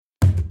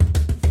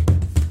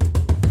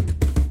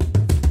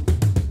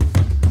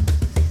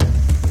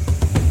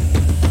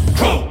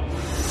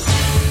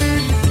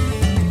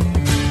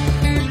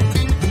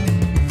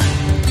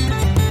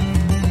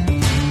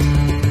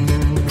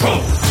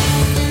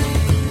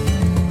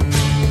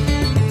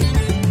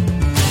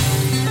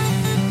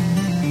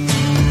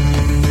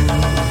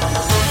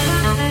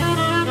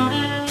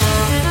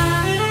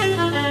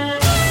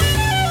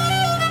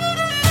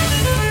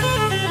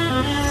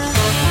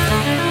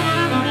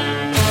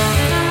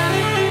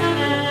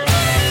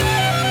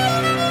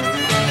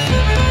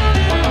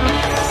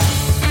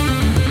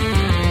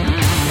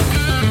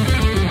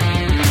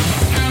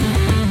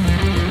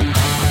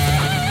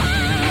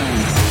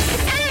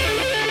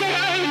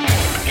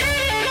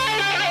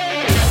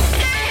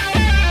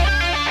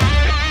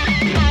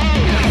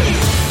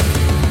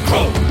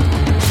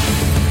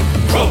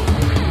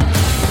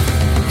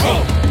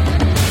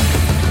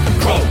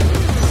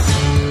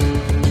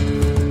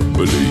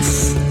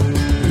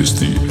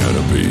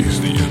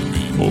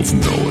of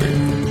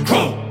knowing.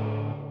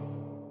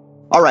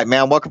 All right,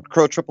 man. Welcome to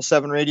Crow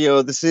 777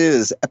 Radio. This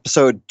is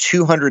episode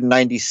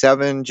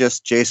 297.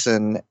 Just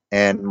Jason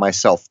and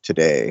myself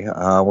today.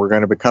 We're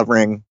going to be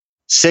covering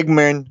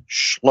Sigmund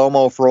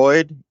Shlomo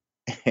Freud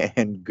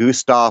and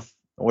Gustav.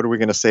 What are we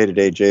going to say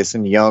today,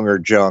 Jason? Jung or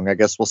Jung? I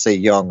guess we'll say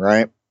Jung,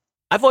 right?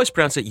 I've always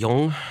pronounced it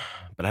Jung,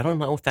 but I don't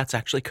know if that's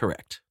actually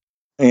correct.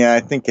 Yeah, I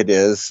think it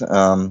is.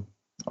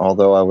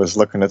 Although I was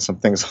looking at some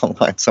things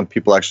online, some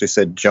people actually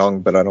said Jung,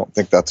 but I don't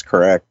think that's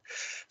correct.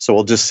 So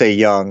we'll just say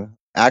Jung.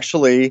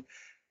 Actually,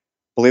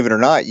 believe it or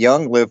not,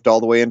 Jung lived all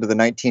the way into the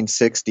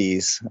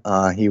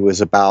 1960s. He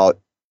was about,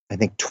 I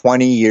think,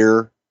 20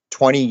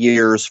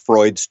 years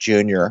Freud's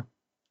junior.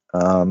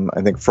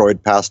 I think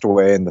Freud passed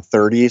away in the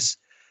 30s,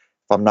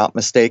 if I'm not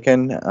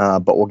mistaken.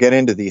 But we'll get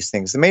into these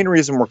things. The main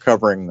reason we're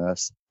covering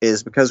this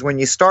is because when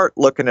you start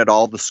looking at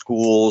all the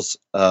schools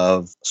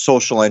of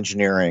social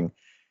engineering,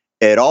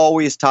 it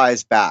always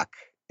ties back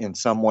in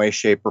some way,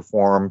 shape, or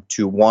form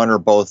to one or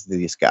both of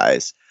these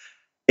guys.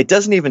 It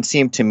doesn't even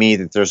seem to me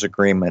that there's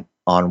agreement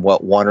on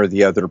what one or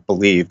the other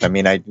believed. I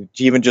mean, I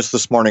even just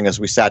this morning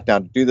as we sat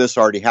down to do this,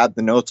 already had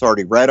the notes,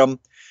 already read them.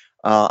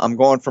 I'm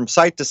going from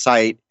site to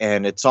site,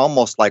 and it's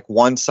almost like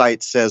one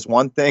site says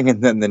one thing,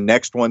 and then the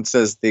next one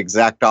says the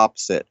exact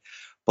opposite.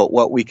 But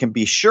what we can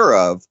be sure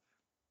of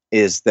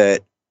is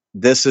that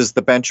this is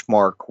the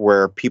benchmark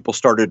where people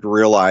started to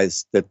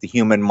realize that the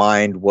human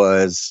mind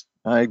was,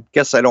 I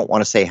guess I don't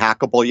want to say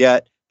hackable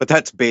yet, but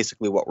that's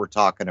basically what we're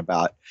talking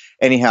about.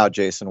 Anyhow,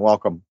 Jason,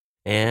 welcome.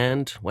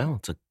 And, well,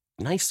 it's a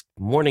nice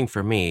morning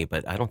for me,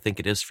 but I don't think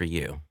it is for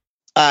you.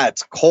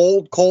 It's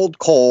cold,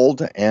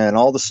 and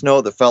all the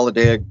snow that fell a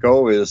day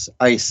ago is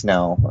ice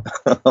now.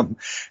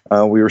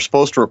 We were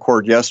supposed to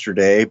record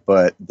yesterday,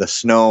 but the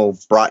snow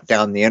brought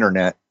down the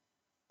internet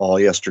all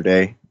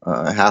yesterday,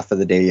 half of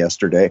the day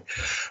yesterday.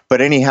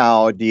 But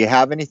anyhow, do you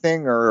have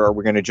anything, or are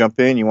we going to jump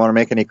in? You want to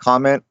make any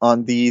comment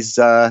on these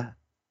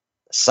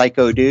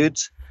psycho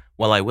dudes?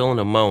 Well, I will in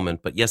a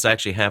moment, but yes, I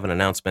actually have an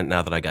announcement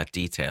now that I got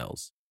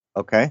details.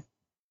 Okay.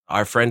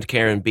 Our friend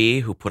Karen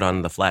B., who put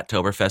on the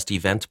Flattoberfest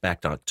event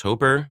back in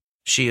October,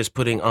 she is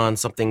putting on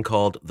something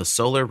called the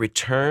Solar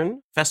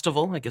Return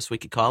Festival, I guess we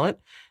could call it.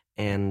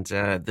 And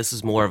this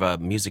is more of a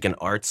music and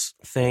arts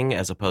thing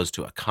as opposed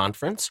to a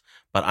conference.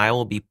 But I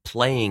will be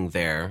playing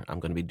there. I'm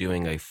going to be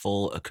doing a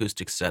full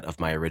acoustic set of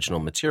my original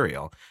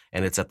material.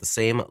 And it's at the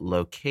same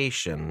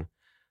location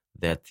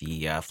that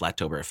the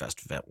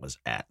Flattoberfest event was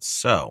at.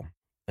 So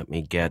let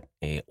me get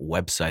a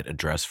website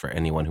address for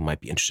anyone who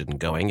might be interested in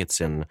going. It's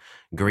in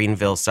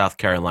Greenville, South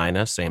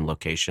Carolina, same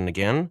location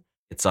again.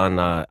 It's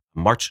on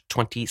March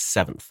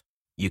 27th.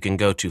 You can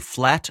go to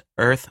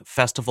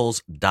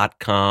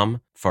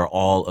flatearthfestivals.com for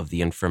all of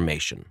the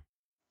information.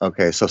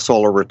 Okay, so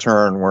Solar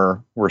Return,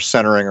 we're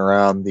centering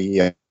around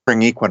the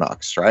spring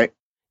equinox, right?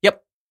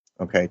 Yep.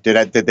 Okay.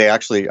 Did they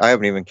actually? I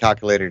haven't even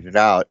calculated it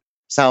out.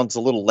 Sounds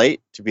a little late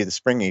to be the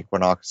spring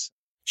equinox.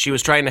 She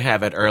was trying to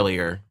have it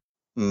earlier.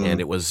 And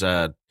it was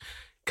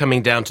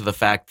coming down to the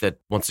fact that,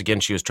 once again,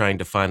 she was trying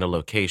to find a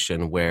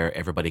location where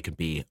everybody could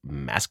be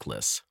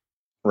maskless.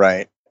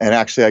 Right. And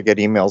actually, I get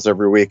emails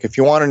every week. If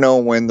you want to know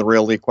when the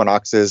real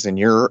equinox is in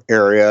your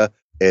area,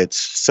 it's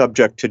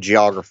subject to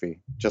geography,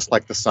 just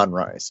like the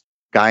sunrise.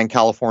 Guy in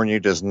California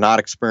does not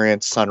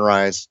experience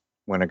sunrise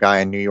when a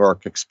guy in New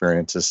York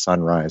experiences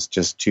sunrise,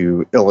 just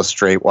to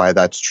illustrate why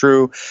that's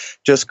true.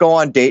 Just go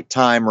on Date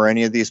Time or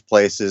any of these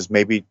places,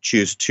 maybe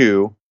choose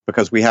two,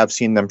 because we have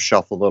seen them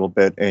shuffle a little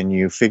bit, and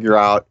you figure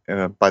out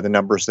by the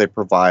numbers they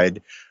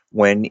provide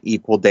when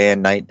equal day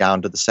and night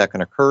down to the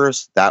second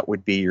occurs. That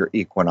would be your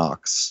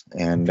equinox.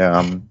 And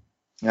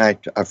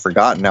I've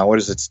forgotten now. What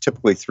is it? It's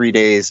typically 3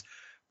 days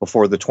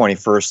before the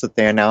 21st that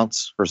they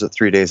announce, or is it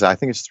 3 days? I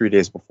think it's 3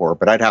 days before,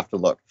 but I'd have to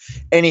look.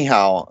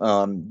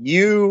 Anyhow,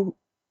 you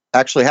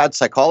actually had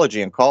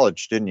psychology in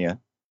college, didn't you?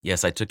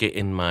 Yes, I took it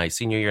in my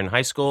senior year in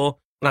high school.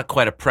 Not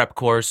quite a prep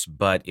course,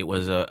 but it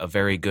was a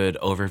very good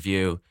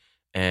overview.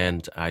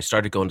 And I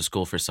started going to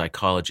school for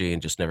psychology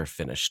and just never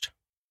finished.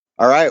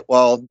 All right.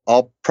 Well,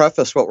 I'll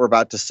preface what we're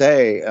about to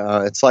say.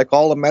 It's like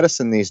all of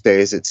medicine these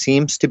days. It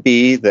seems to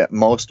be that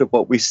most of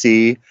what we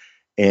see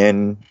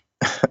in,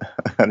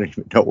 I don't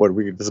even know what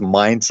this is,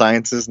 mind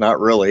sciences, not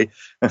really.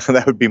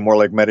 That would be more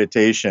like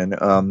meditation.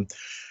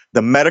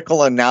 The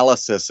medical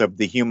analysis of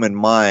the human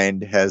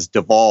mind has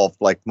devolved,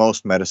 like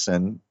most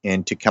medicine,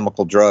 into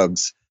chemical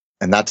drugs.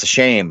 And that's a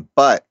shame.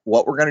 But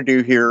what we're going to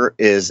do here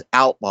is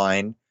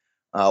outline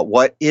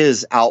what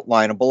is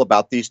outlineable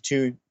about these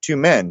two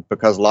men,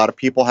 because a lot of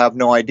people have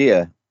no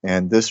idea.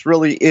 And this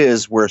really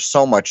is where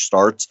so much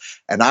starts.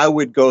 And I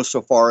would go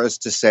so far as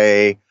to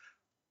say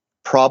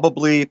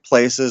probably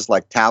places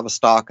like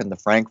Tavistock and the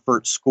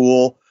Frankfurt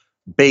School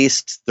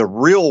based the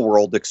real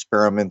world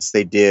experiments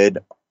they did,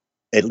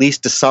 at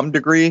least to some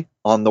degree,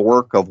 on the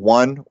work of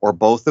one or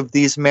both of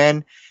these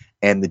men.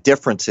 And the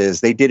difference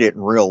is they did it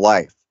in real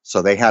life.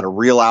 So they had a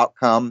real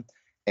outcome.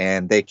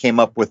 And they came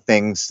up with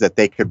things that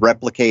they could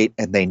replicate,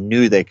 and they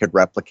knew they could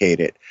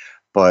replicate it.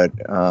 But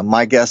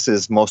my guess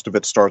is most of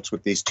it starts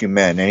with these two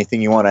men.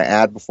 Anything you want to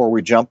add before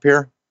we jump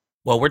here?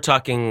 Well, we're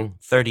talking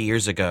 30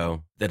 years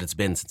ago that it's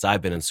been since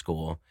I've been in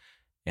school.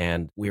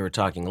 And we were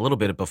talking a little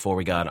bit before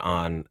we got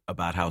on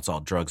about how it's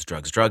all drugs,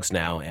 drugs, drugs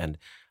now. And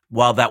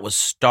while that was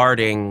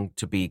starting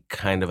to be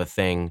kind of a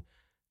thing,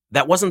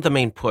 that wasn't the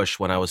main push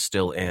when I was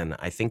still in.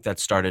 I think that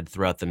started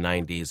throughout the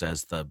 90s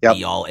as the Yep.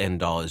 be all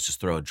end all is just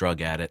throw a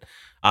drug at it.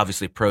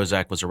 Obviously,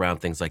 Prozac was around,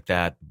 things like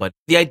that. But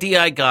the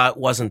idea I got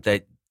wasn't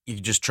that you're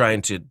just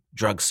trying to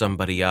drug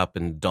somebody up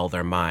and dull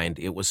their mind.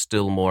 It was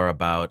still more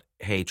about,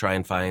 hey, try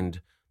and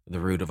find the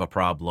root of a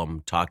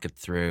problem, talk it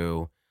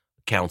through,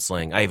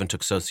 counseling. I even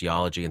took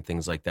sociology and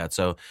things like that.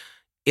 So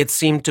it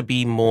seemed to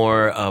be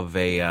more of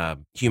a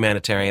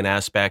humanitarian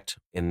aspect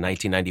in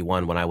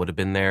 1991 when I would have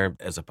been there,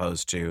 as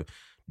opposed to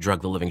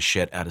drug the living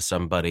shit out of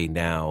somebody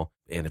now.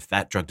 And if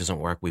that drug doesn't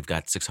work, we've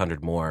got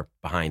 600 more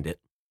behind it.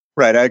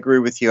 Right, I agree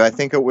with you. I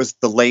think it was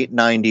the late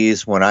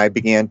 90s when I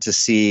began to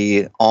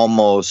see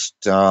almost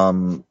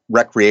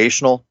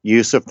recreational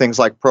use of things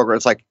like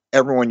programs. Like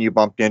everyone you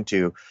bumped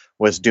into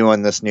was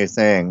doing this new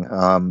thing.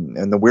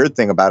 And the weird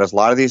thing about it is a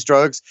lot of these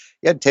drugs,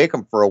 you had to take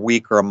them for a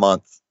week or a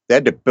month. They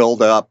had to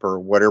build up or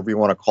whatever you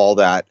want to call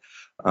that.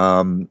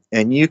 And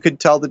you could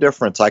tell the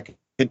difference. I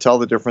could tell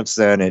the difference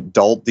then. It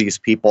dulled these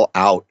people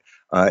out.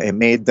 It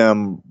made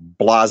them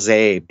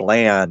blasé,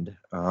 bland,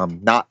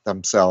 not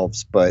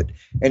themselves. But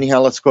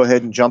anyhow, let's go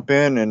ahead and jump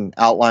in and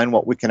outline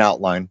what we can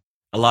outline.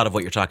 A lot of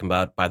what you're talking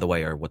about, by the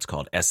way, are what's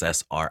called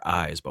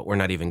SSRIs, but we're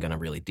not even going to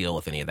really deal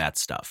with any of that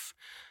stuff.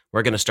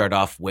 We're going to start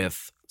off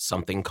with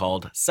something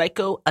called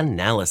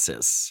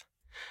psychoanalysis.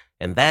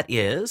 And that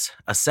is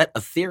a set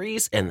of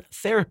theories and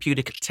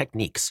therapeutic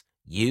techniques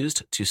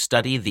used to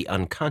study the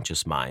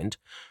unconscious mind,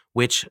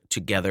 which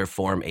together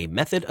form a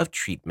method of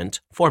treatment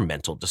for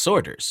mental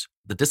disorders.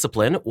 The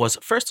discipline was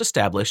first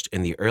established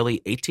in the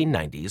early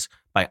 1890s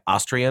by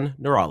Austrian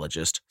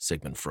neurologist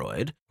Sigmund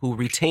Freud, who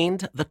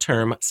retained the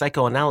term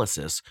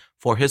psychoanalysis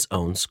for his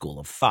own school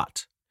of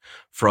thought.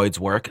 Freud's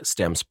work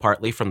stems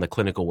partly from the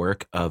clinical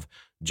work of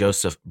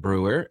Joseph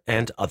Breuer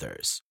and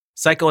others.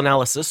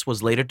 Psychoanalysis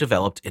was later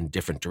developed in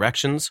different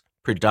directions,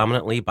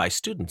 predominantly by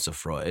students of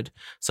Freud,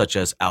 such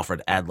as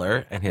Alfred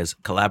Adler and his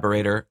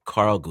collaborator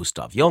Carl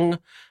Gustav Jung,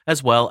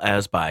 as well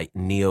as by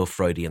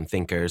neo-Freudian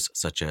thinkers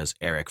such as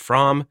Erich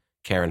Fromm,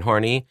 Karen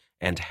Horney,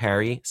 and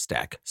Harry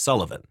Stack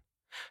Sullivan.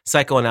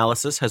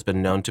 Psychoanalysis has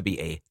been known to be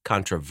a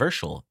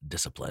controversial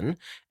discipline,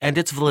 and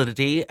its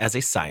validity as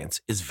a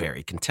science is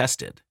very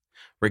contested.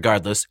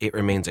 Regardless, it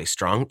remains a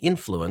strong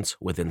influence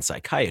within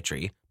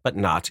psychiatry, but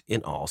not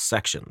in all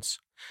sections.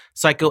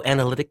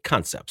 Psychoanalytic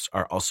concepts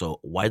are also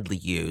widely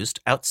used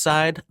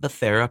outside the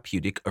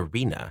therapeutic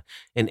arena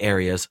in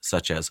areas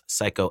such as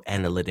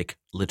psychoanalytic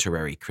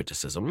literary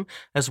criticism,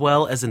 as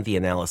well as in the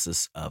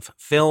analysis of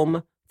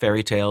film,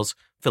 fairy tales,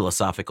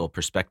 philosophical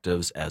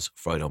perspectives as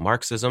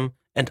Freudo-Marxism,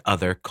 and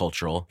other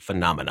cultural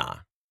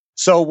phenomena.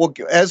 So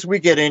as we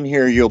get in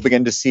here, you'll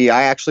begin to see,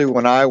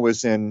 when I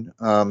was in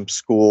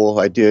school,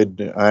 I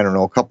did,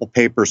 a couple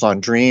papers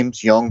on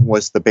dreams. Jung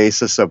was the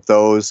basis of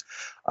those.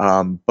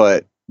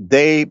 But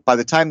by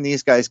the time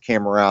these guys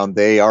came around,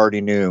 they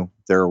already knew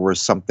there were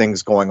some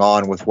things going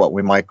on with what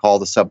we might call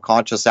the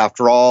subconscious.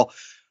 After all,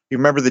 you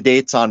remember the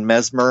dates on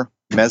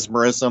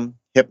mesmerism,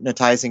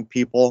 hypnotizing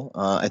people?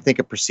 I think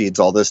it precedes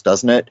all this,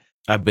 doesn't it?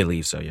 I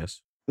believe so,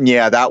 yes.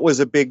 Yeah, that was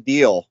a big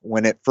deal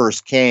when it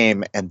first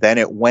came, and then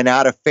it went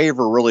out of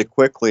favor really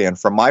quickly. And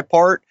from my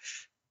part,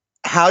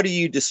 how do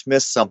you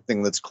dismiss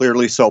something that's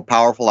clearly so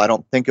powerful? I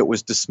don't think it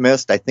was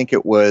dismissed. I think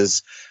it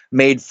was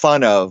made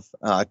fun of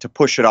to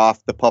push it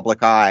off the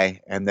public eye,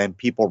 and then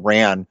people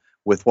ran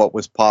with what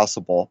was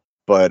possible.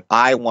 But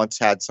I once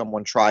had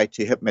someone try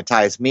to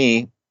hypnotize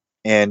me,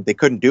 and they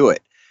couldn't do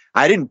it.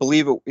 I didn't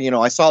believe it.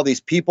 I saw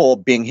these people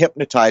being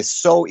hypnotized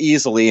so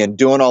easily and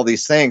doing all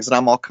these things, and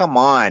I'm all, come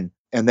on.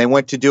 And they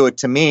went to do it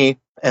to me,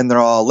 and they're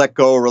all let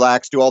go,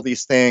 relax, do all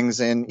these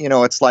things. And,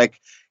 it's like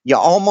you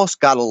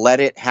almost got to let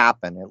it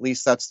happen. At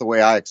least that's the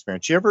way I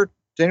experienced. Did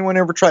anyone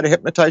ever try to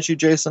hypnotize you,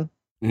 Jason?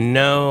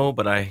 No,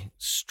 but I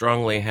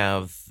strongly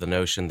have the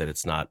notion that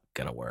it's not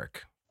going to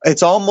work.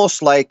 It's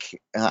almost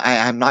like,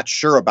 I'm not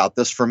sure about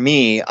this. For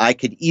me, I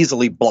could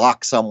easily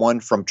block someone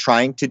from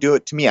trying to do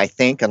it to me, I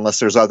think, unless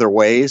there's other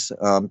ways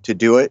to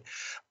do it.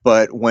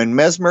 But when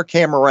Mesmer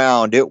came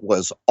around, it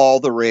was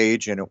all the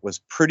rage, and it was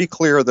pretty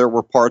clear there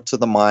were parts of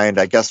the mind.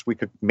 I guess we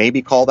could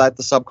maybe call that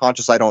the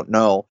subconscious. I don't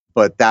know.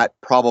 But that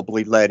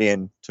probably led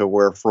in to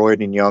where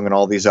Freud and Jung and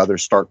all these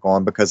others start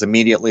going, because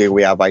immediately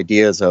we have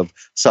ideas of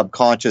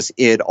subconscious,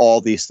 id, all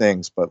these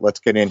things. But let's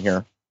get in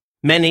here.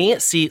 Many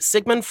see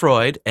Sigmund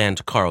Freud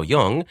and Carl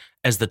Jung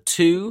as the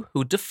two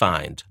who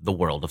defined the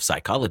world of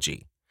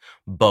psychology.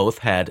 Both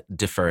had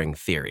differing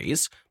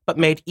theories, but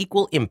made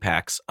equal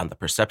impacts on the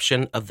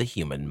perception of the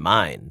human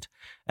mind.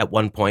 At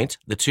one point,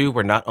 the two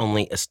were not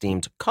only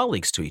esteemed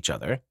colleagues to each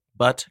other,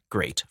 but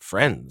great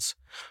friends.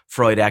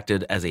 Freud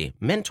acted as a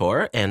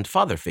mentor and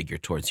father figure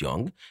towards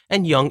Jung,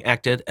 and Jung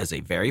acted as a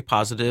very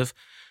positive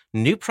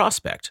new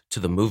prospect to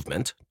the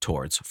movement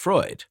towards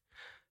Freud.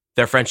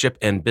 Their friendship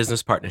and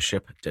business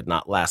partnership did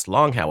not last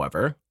long,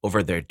 however,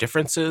 over their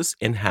differences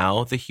in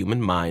how the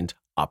human mind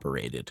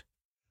operated.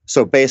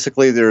 So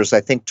basically, there's,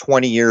 I think,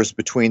 20 years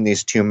between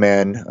these two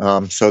men.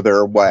 So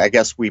they're, I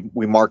guess we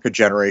mark a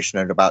generation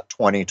at about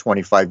 20,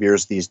 25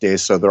 years these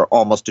days. So they're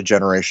almost a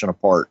generation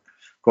apart.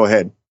 Go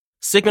ahead.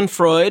 Sigmund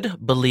Freud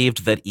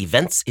believed that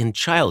events in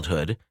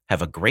childhood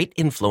have a great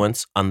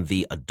influence on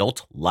the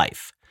adult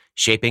life,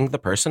 shaping the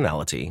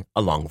personality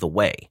along the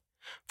way.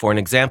 For an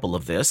example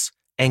of this,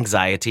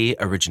 anxiety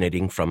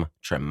originating from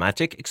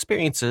traumatic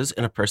experiences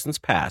in a person's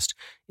past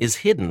is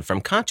hidden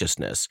from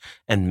consciousness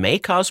and may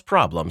cause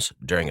problems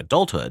during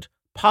adulthood,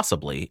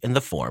 possibly in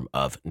the form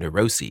of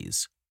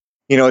neuroses.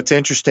 You know, it's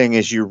interesting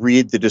as you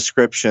read the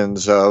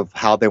descriptions of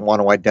how they want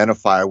to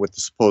identify with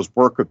the supposed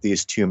work of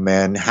these two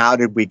men. How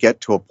did we get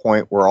to a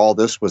point where all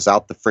this was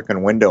out the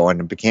frickin' window and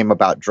it became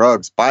about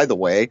drugs? By the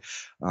way,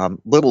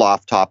 little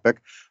off topic,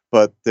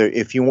 but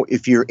if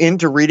you're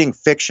into reading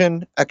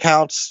fiction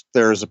accounts,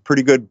 there's a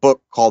pretty good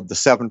book called The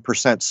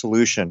 7%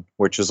 Solution,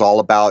 which is all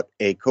about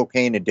a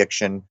cocaine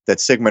addiction that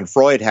Sigmund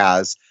Freud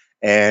has.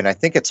 And I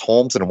think it's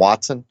Holmes and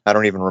Watson. I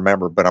don't even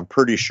remember, but I'm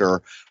pretty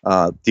sure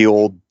the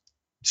old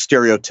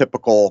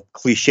stereotypical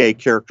cliche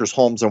characters,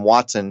 Holmes and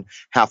Watson,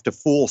 have to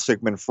fool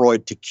Sigmund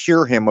Freud to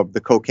cure him of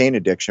the cocaine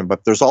addiction.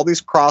 But there's all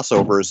these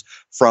crossovers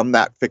from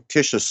that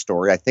fictitious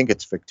story, I think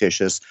it's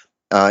fictitious,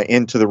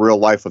 into the real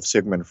life of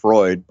Sigmund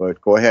Freud. But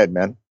go ahead,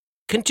 man.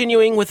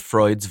 Continuing with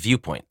Freud's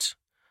viewpoint,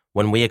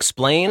 when we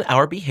explain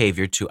our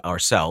behavior to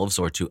ourselves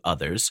or to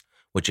others,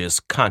 which is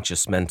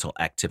conscious mental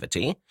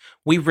activity,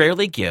 we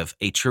rarely give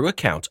a true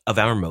account of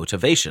our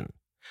motivation.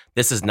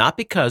 This is not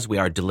because we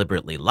are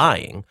deliberately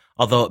lying,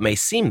 although it may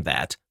seem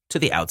that to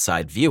the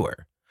outside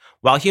viewer.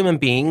 While human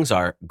beings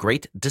are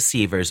great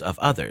deceivers of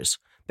others,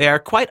 they are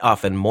quite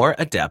often more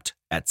adept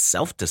at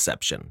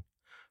self-deception.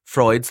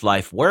 Freud's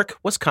life work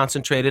was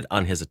concentrated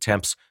on his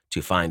attempts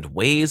to find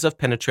ways of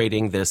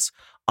penetrating this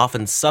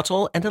often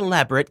subtle and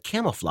elaborate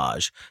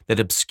camouflage that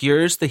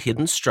obscures the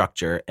hidden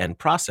structure and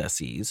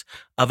processes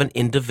of an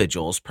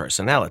individual's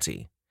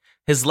personality.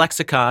 His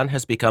lexicon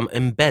has become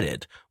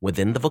embedded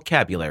within the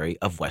vocabulary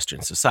of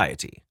Western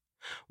society.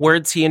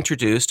 Words he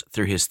introduced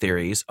through his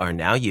theories are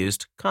now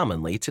used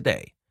commonly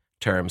today.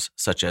 Terms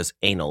such as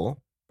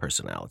anal,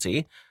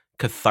 personality,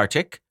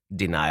 cathartic,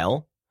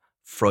 denial,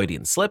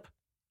 Freudian slip,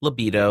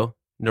 libido,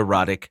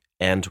 neurotic,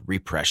 and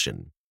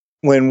repression.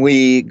 When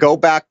we go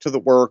back to the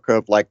work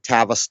of like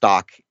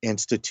Tavistock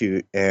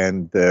Institute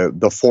and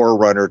the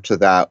forerunner to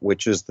that,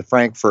 which is the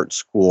Frankfurt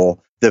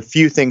School, the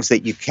few things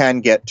that you can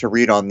get to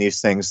read on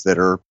these things that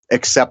are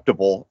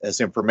acceptable as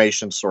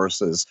information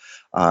sources,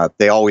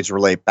 they always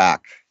relate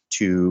back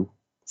to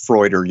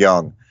Freud or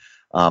Jung.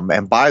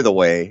 And by the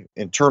way,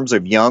 in terms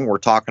of Jung, we're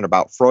talking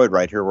about Freud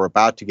right here. We're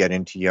about to get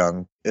into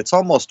Jung. It's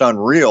almost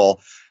unreal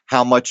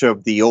how much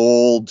of the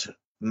old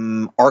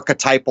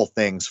archetypal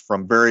things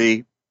from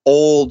very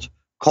old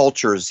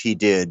cultures he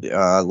did,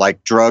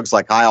 like drugs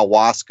like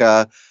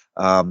ayahuasca,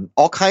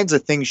 all kinds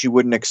of things you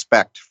wouldn't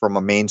expect from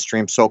a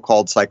mainstream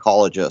so-called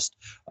psychologist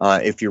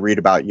if you read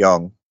about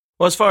Jung.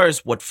 Well, as far as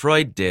what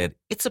Freud did,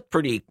 it's a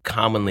pretty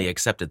commonly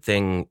accepted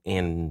thing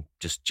in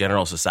just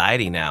general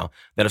society now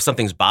that if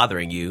something's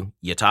bothering you,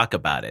 you talk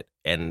about it.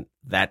 And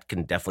that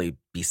can definitely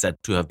be said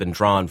to have been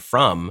drawn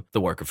from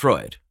the work of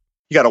Freud.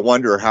 You got to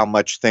wonder how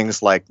much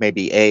things like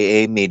maybe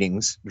AA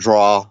meetings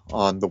draw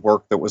on the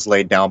work that was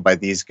laid down by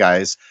these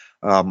guys.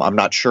 I'm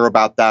not sure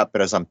about that,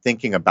 but as I'm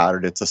thinking about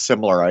it, it's a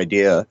similar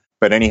idea.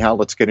 But anyhow,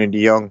 let's get into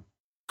Jung.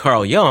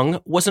 Carl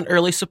Jung was an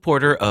early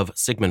supporter of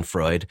Sigmund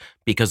Freud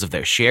because of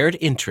their shared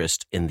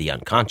interest in the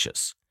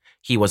unconscious.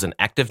 He was an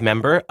active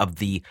member of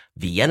the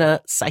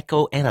Vienna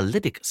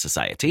Psychoanalytic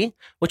Society,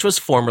 which was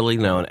formerly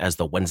known as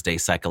the Wednesday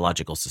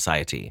Psychological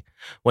Society.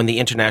 When the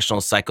International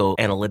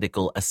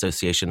Psychoanalytical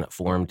Association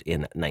formed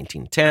in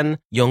 1910,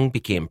 Jung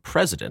became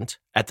president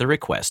at the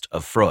request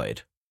of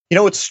Freud. You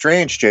know what's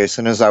strange,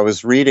 Jason, as I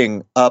was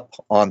reading up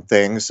on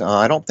things,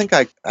 I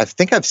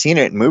think I've seen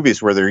it in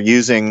movies where they're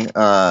using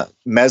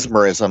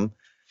mesmerism,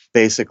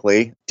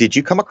 basically. Did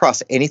you come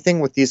across anything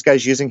with these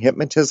guys using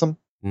hypnotism?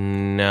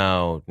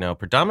 No.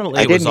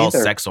 Predominantly, it was all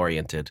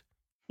sex-oriented.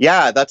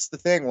 Yeah, that's the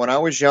thing. When I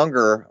was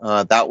younger,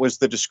 that was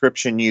the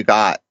description you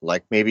got.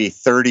 Like maybe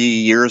 30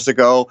 years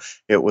ago,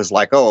 it was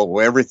like, oh,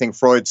 everything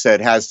Freud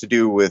said has to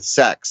do with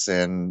sex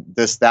and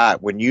this,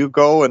 that. When you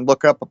go and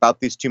look up about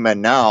these two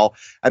men now,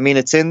 I mean,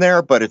 it's in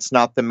there, but it's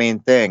not the main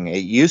thing.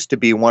 It used to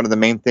be one of the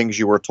main things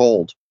you were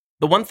told.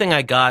 The one thing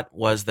I got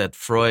was that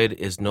Freud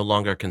is no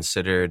longer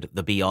considered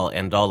the be-all,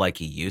 end-all like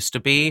he used to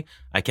be.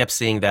 I kept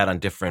seeing that on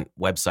different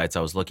websites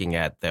I was looking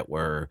at that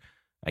were,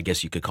 I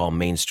guess you could call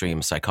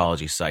mainstream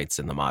psychology sites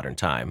in the modern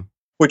time.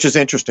 Which is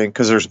interesting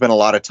because there's been a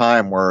lot of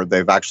time where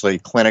they've actually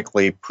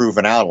clinically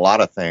proven out a lot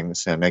of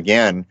things. And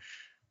again,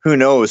 who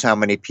knows how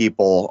many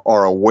people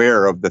are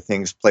aware of the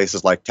things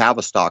places like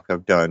Tavistock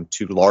have done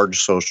to large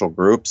social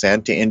groups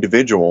and to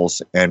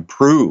individuals and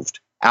proved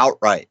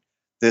outright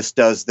this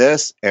does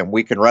this and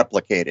we can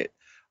replicate it.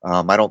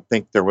 I don't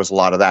think there was a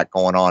lot of that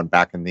going on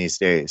back in these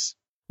days.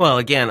 Well,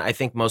 again, I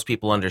think most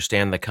people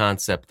understand the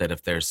concept that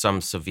if there's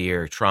some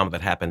severe trauma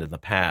that happened in the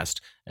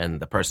past and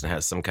the person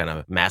has some kind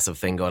of massive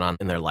thing going on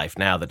in their life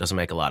now that doesn't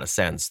make a lot of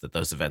sense, that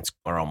those events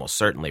are almost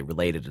certainly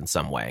related in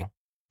some way.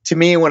 To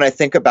me, when I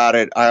think about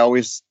it, I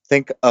always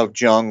think of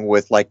Jung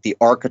with like the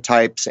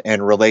archetypes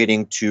and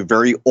relating to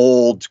very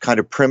old kind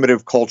of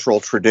primitive cultural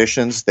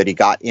traditions that he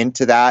got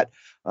into that.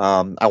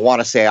 I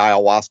want to say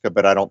ayahuasca,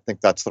 but I don't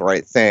think that's the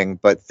right thing,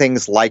 but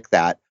things like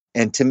that.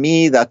 And to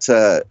me, that's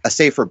a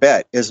safer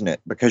bet, isn't it?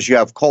 Because you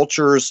have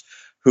cultures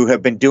who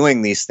have been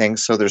doing these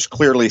things, so there's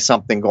clearly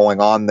something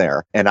going on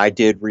there. And I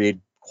did read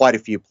quite a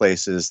few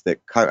places that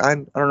I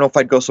don't know if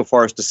I'd go so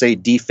far as to say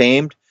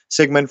defamed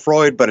Sigmund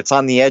Freud, but it's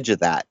on the edge of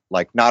that,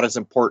 like not as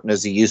important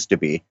as he used to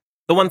be.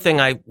 The one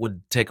thing I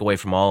would take away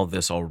from all of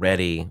this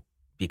already,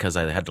 because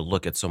I had to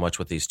look at so much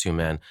with these two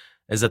men,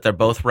 is that they're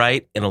both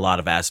right in a lot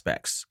of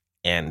aspects.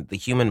 And the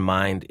human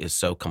mind is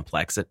so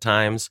complex at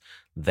times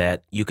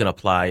that you can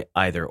apply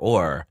either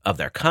or of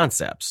their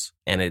concepts,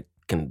 and it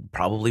can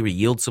probably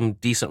yield some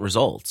decent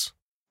results.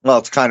 Well,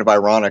 it's kind of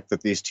ironic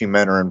that these two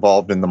men are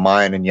involved in the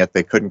mine, and yet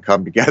they couldn't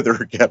come together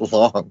or get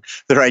along.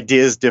 Their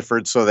ideas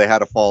differed, so they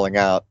had a falling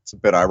out. It's a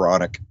bit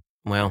ironic.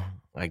 Well,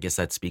 I guess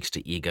that speaks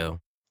to ego.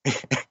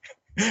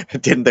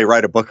 Didn't they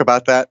write a book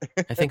about that?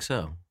 I think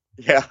so.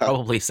 Yeah.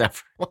 Probably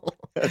several.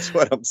 That's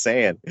what I'm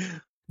saying.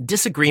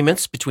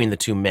 Disagreements between the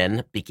two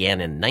men began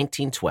in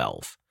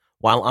 1912.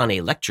 While on a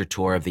lecture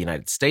tour of the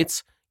United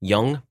States,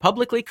 Jung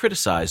publicly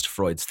criticized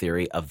Freud's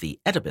theory of the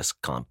Oedipus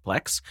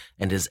complex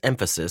and his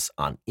emphasis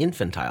on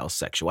infantile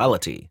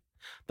sexuality.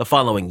 The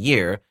following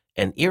year,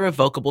 an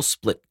irrevocable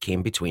split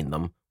came between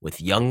them,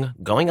 with Jung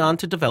going on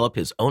to develop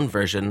his own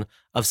version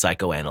of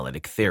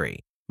psychoanalytic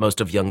theory.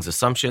 Most of Jung's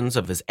assumptions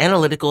of his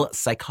analytical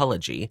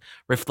psychology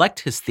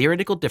reflect his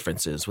theoretical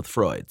differences with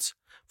Freud's.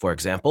 For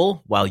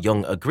example, while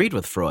Jung agreed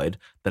with Freud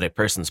that a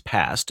person's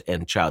past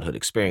and childhood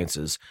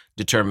experiences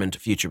determined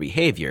future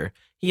behavior,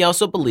 he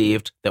also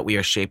believed that we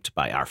are shaped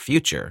by our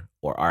future,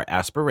 or our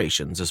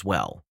aspirations as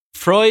well.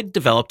 Freud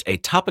developed a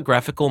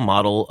topographical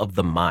model of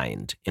the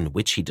mind in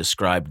which he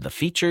described the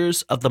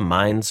features of the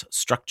mind's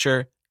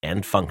structure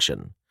and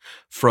function.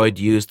 Freud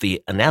used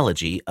the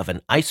analogy of an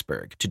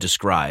iceberg to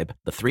describe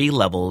the three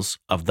levels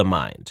of the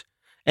mind.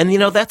 And,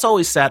 that's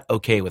always sat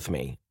okay with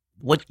me.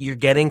 What you're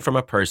getting from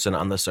a person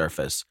on the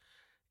surface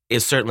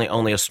is certainly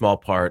only a small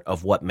part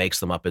of what makes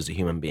them up as a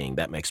human being.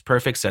 That makes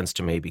perfect sense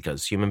to me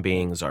because human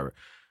beings are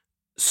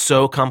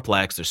so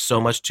complex. There's so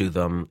much to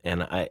them.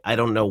 And I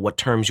don't know what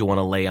terms you want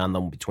to lay on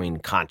them between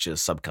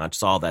conscious,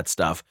 subconscious, all that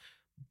stuff.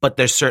 But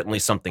there's certainly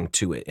something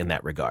to it in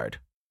that regard.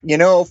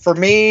 For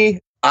me,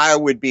 I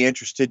would be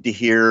interested to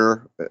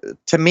hear,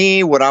 to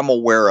me, what I'm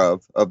aware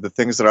of the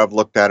things that I've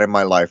looked at in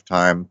my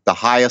lifetime, the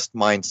highest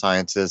mind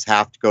sciences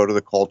have to go to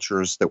the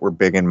cultures that were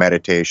big in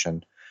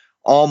meditation.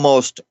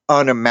 Almost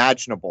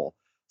unimaginable,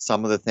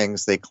 some of the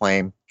things they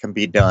claim can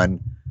be done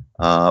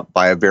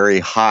by a very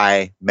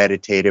high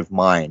meditative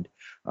mind.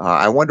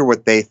 I wonder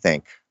what they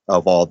think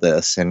of all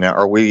this. And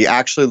are we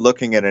actually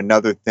looking at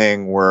another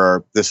thing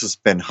where this has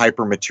been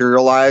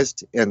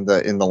hyper-materialized in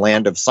the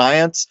land of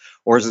science,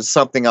 or is it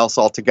something else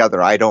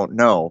altogether? I don't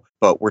know.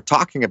 But we're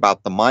talking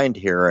about the mind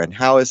here, and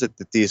how is it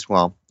that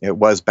it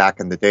was back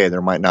in the day,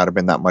 there might not have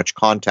been that much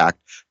contact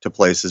to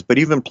places, but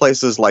even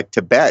places like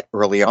Tibet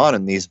early on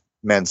in these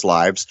men's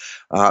lives,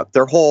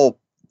 their whole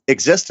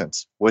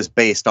existence was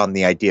based on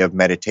the idea of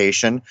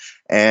meditation,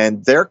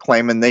 and they're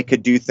claiming they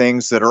could do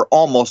things that are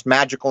almost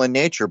magical in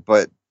nature,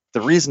 but the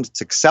reason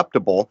it's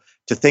acceptable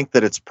to think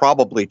that it's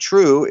probably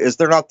true is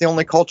they're not the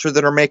only culture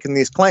that are making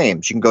these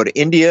claims. You can go to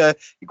India,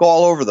 you go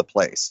all over the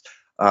place.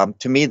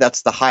 To me,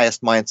 that's the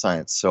highest mind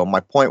science. So my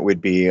point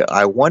would be,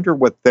 I wonder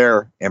what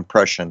their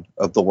impression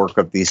of the work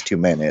of these two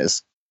men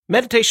is.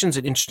 Meditation's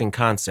an interesting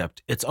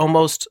concept. It's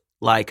almost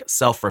like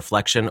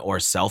self-reflection or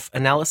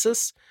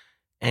self-analysis,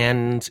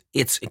 and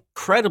it's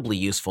incredibly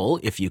useful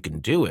if you can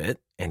do it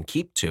and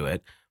keep to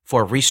it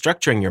for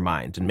restructuring your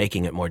mind and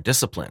making it more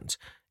disciplined.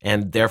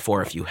 And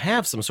therefore, if you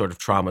have some sort of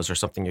traumas or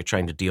something you're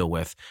trying to deal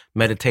with,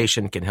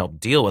 meditation can help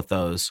deal with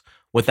those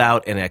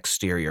without an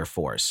exterior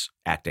force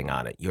acting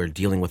on it. You're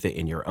dealing with it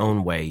in your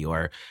own way.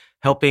 You're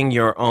helping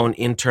your own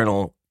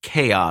internal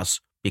chaos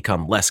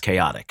become less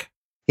chaotic.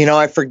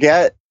 I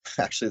forget,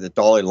 actually, the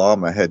Dalai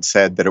Lama had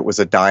said that it was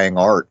a dying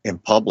art in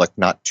public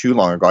not too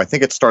long ago. I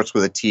think it starts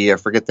with a T. I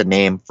forget the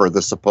name for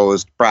the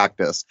supposed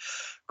practice.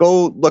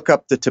 Go look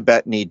up the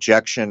Tibetan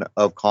ejection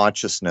of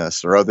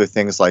consciousness or other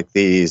things like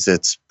these.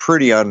 It's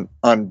pretty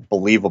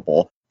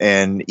unbelievable.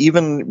 And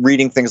even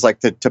reading things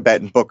like the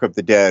Tibetan Book of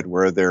the Dead,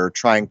 where they're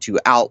trying to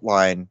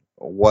outline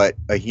what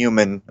a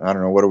human, I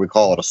don't know, what do we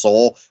call it, a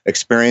soul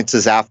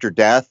experiences after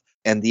death,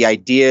 and the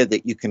idea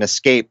that you can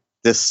escape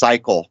this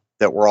cycle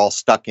that we're all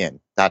stuck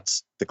in.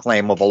 That's the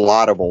claim of a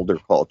lot of older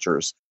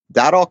cultures.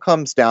 That all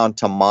comes down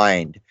to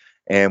mind.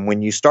 And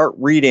when you start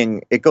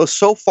reading, it goes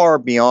so far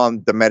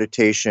beyond the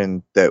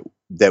meditation that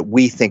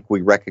we think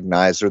we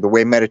recognize, or the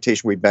way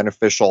meditation would be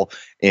beneficial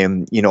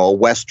in, a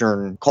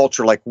Western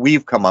culture like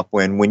we've come up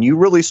with. When you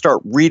really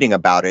start reading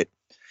about it,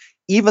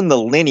 even the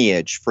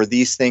lineage for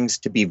these things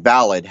to be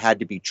valid had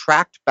to be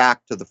tracked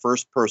back to the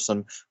first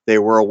person they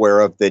were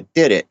aware of that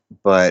did it.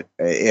 But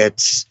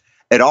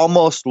it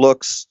almost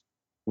looks,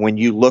 when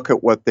you look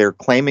at what they're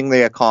claiming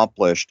they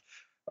accomplished,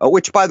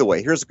 which, by the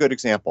way, here's a good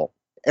example.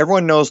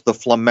 Everyone knows the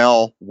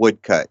Flamel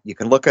woodcut. You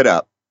can look it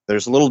up.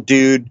 There's a little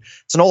dude.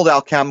 It's an old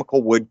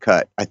alchemical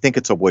woodcut. I think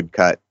it's a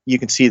woodcut. You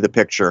can see the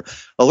picture.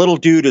 A little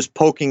dude is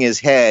poking his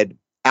head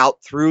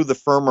out through the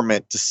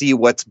firmament to see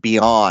what's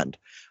beyond.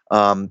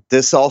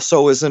 This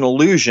also is an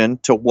allusion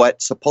to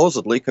what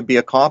supposedly could be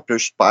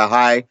accomplished by a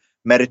high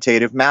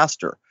meditative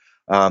master.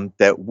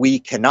 That we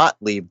cannot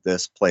leave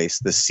this place,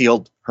 this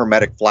sealed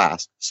hermetic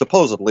flask,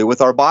 supposedly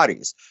with our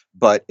bodies.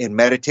 But in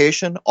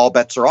meditation, all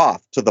bets are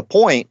off, to the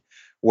point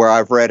where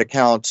I've read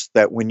accounts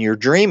that when you're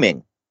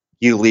dreaming,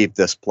 you leave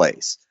this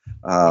place.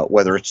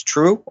 Whether it's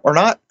true or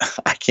not,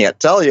 I can't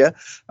tell you.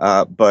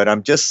 But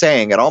I'm just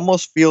saying, it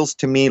almost feels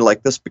to me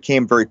like this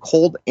became very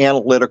cold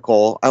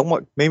analytical.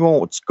 Maybe I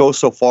won't go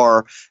so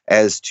far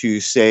as to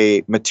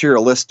say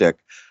materialistic,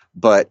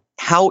 but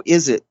how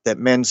is it that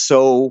men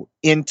so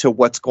into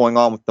what's going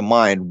on with the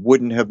mind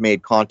wouldn't have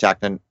made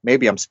contact? And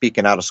maybe I'm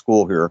speaking out of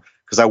school here,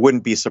 because I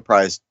wouldn't be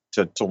surprised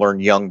to learn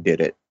Jung did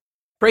it.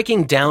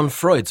 Breaking down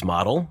Freud's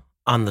model,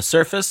 on the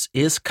surface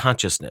is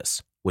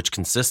consciousness, which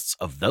consists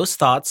of those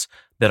thoughts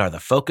that are the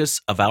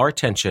focus of our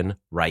attention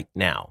right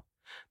now.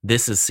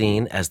 This is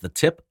seen as the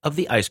tip of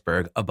the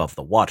iceberg above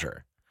the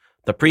water.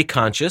 The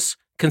preconscious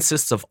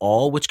consists of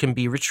all which can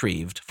be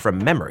retrieved from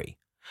memory.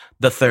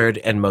 The third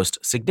and most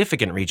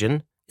significant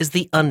region is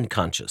the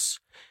unconscious.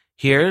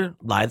 Here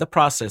lie the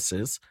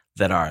processes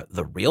that are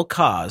the real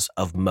cause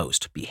of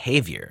most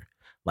behavior.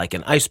 Like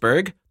an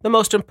iceberg, the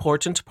most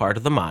important part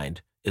of the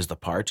mind is the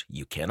part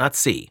you cannot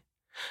see.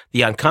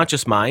 The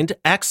unconscious mind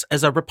acts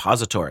as a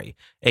repository,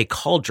 a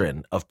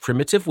cauldron of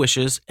primitive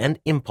wishes and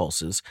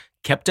impulses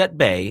kept at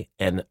bay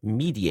and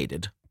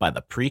mediated by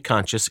the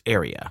preconscious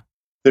area.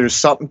 There's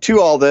something to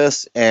all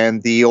this,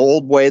 and the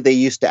old way they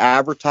used to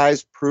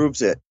advertise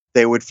proves it.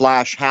 They would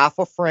flash half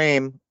a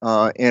frame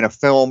in a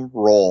film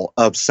roll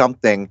of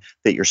something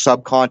that your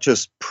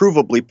subconscious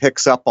provably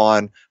picks up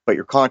on, but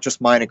your conscious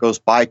mind, it goes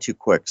by too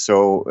quick.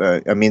 So,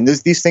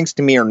 these things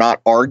to me are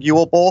not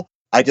arguable.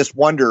 I just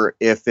wonder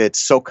if it's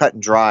so cut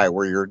and dry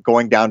where you're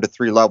going down to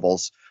 3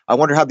 levels. I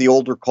wonder how the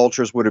older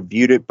cultures would have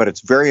viewed it, but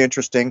it's very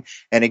interesting.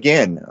 And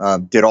again,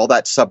 did all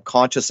that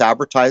subconscious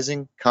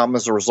advertising come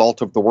as a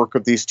result of the work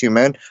of these two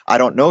men? I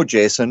don't know,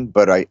 Jason,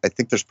 but I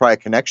think there's probably a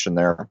connection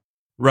there.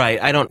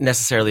 Right. I don't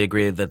necessarily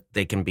agree that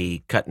they can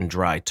be cut and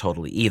dry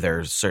totally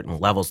either, certain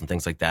levels and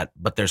things like that,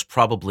 but there's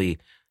probably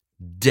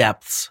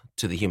depths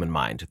to the human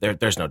mind.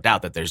 There's no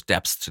doubt that there's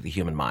depths to the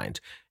human mind.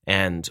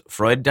 And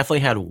Freud definitely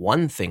had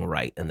one thing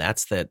right, and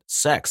that's that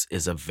sex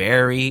is a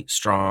very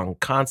strong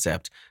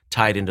concept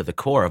tied into the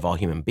core of all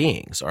human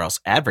beings, or else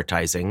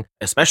advertising,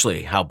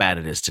 especially how bad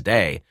it is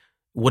today,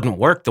 wouldn't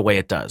work the way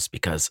it does,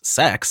 because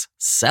sex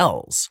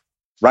sells.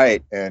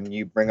 Right, and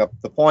you bring up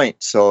the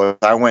point. So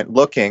I went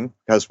looking,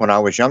 because when I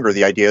was younger,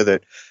 the idea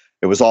that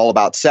it was all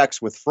about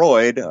sex with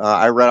Freud,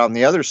 I read on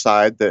the other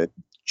side that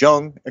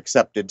Jung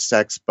accepted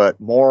sex, but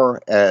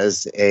more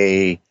as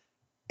a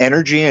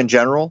energy in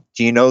general.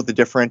 Do you know the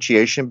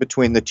differentiation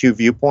between the two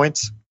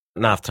viewpoints?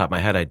 Not off the top of my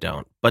head, I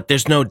don't. But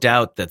there's no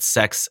doubt that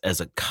sex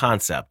as a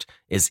concept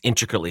is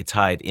intricately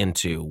tied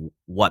into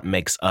what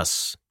makes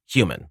us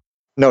human.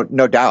 No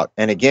doubt.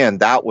 And again,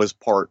 that was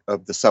part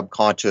of the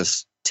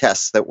subconscious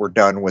tests that were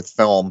done with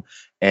film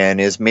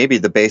and is maybe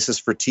the basis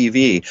for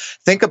TV.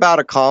 Think about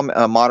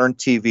a modern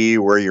TV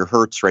where your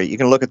hertz rate, you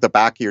can look at the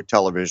back of your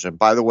television.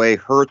 By the way,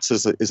 hertz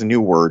is a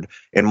new word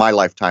in my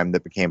lifetime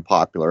that became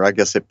popular. I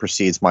guess it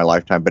precedes my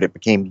lifetime, but it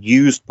became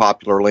used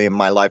popularly in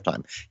my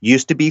lifetime.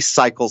 Used to be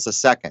cycles a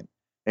second.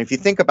 And if you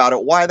think about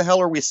it, why the hell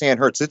are we saying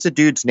hertz? It's a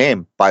dude's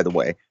name, by the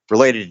way,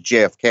 related to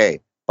JFK,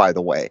 by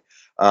the way.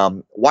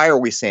 Why are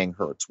we saying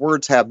hertz?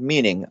 Words have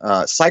meaning.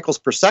 Cycles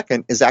per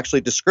second is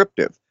actually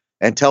descriptive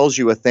and tells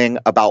you a thing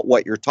about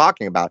what you're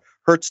talking about.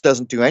 Hertz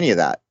doesn't do any of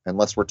that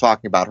unless we're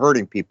talking about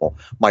hurting people.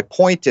 My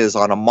point is,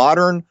 on a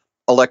modern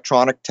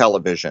electronic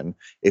television,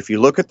 if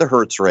you look at the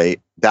hertz rate,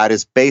 that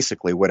is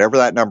basically whatever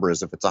that number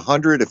is. If it's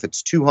 100, if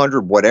it's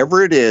 200,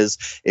 whatever it is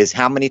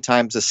how many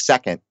times a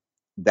second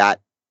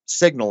that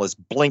signal is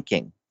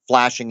blinking,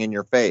 flashing in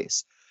your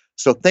face.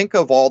 So think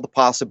of all the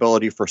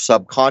possibility for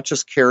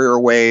subconscious carrier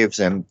waves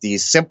and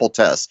these simple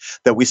tests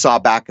that we saw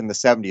back in the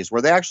 70s,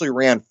 where they actually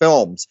ran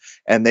films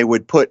and they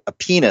would put a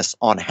penis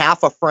on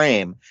half a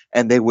frame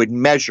and they would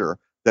measure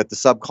that the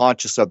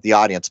subconscious of the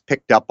audience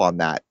picked up on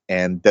that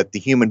and that the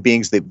human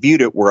beings that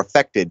viewed it were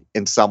affected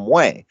in some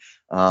way.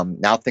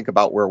 Now think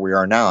about where we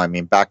are now. I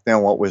mean, back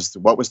then, what was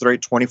the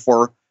rate?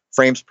 24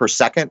 frames per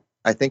second,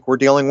 I think we're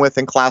dealing with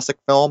in classic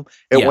film.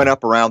 It went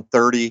up around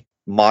 30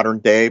 modern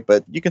day,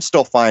 but you can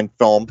still find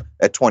film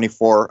at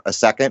 24 a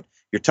second.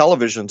 Your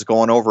television's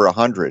going over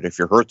 100 if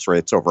your hertz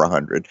rate's over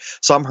 100.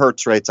 Some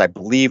hertz rates, I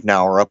believe,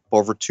 now are up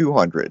over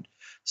 200.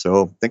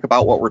 So think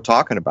about what we're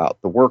talking about.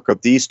 The work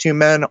of these two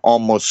men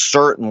almost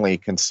certainly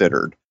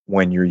considered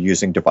when you're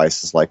using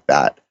devices like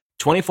that.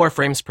 24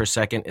 frames per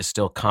second is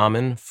still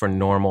common for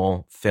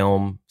normal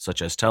film,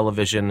 such as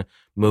television,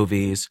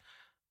 movies.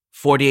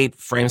 48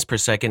 frames per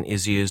second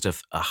is used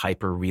if a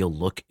hyper-real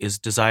look is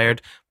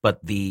desired,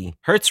 but the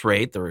hertz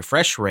rate, the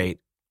refresh rate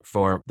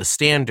for the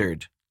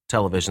standard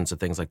televisions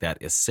and things like that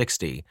is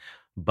 60.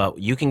 But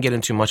you can get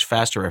into much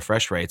faster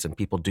refresh rates, and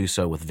people do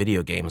so with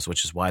video games,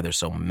 which is why they're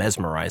so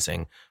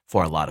mesmerizing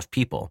for a lot of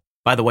people.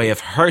 By the way, if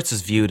hertz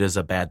is viewed as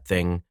a bad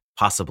thing,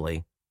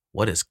 possibly,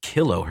 what is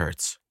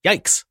kilohertz?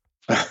 Yikes.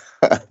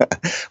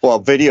 Well,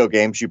 video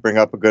games, you bring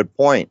up a good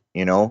point.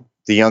 The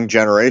young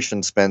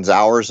generation spends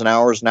hours and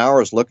hours and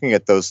hours looking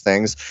at those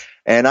things.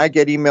 And I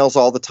get emails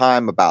all the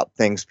time about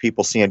things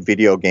people see in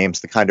video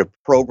games, the kind of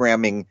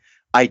programming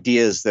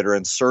ideas that are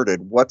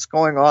inserted. What's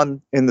going on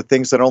in the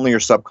things that only your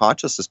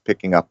subconscious is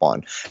picking up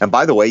on? And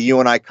by the way, you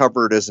and I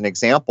covered as an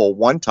example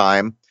one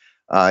time,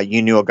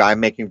 you knew a guy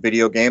making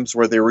video games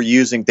where they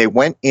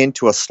went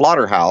into a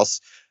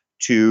slaughterhouse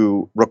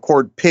to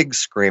record pigs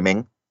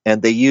screaming,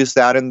 and they used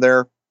that in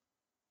their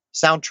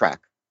soundtrack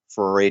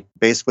for a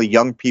basically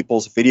young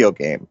people's video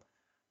game.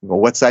 Well,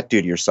 what's that do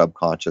to your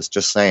subconscious?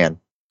 Just saying.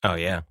 Oh,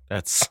 yeah.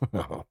 That's,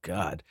 oh,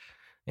 God.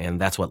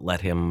 And that's what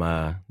let him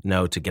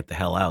know to get the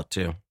hell out,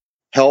 too.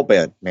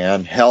 Hell-bent,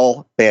 man.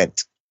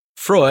 Hell-bent.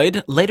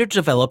 Freud later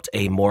developed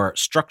a more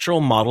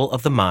structural model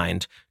of the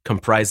mind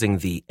comprising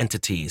the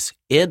entities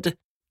id,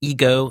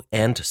 ego,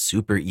 and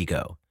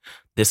superego.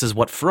 This is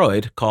what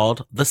Freud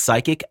called the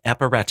psychic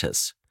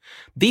apparatus.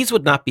 These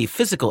would not be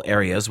physical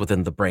areas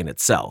within the brain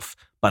itself,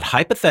 but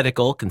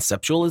hypothetical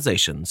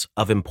conceptualizations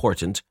of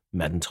important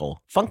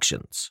mental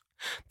functions.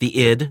 The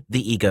id,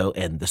 the ego,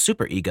 and the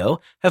superego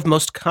have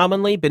most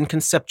commonly been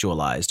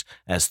conceptualized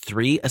as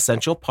three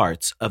essential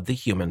parts of the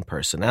human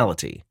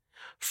personality.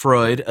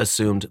 Freud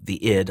assumed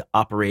the id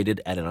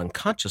operated at an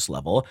unconscious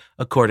level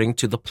according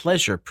to the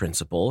pleasure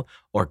principle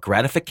or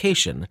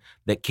gratification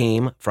that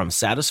came from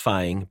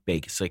satisfying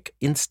basic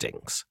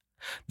instincts.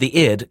 The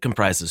id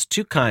comprises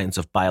two kinds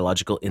of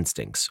biological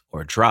instincts,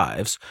 or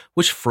drives,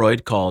 which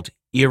Freud called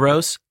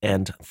eros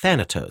and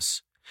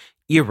thanatos.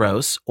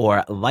 Eros,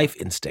 or life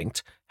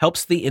instinct,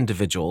 helps the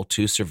individual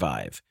to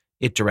survive.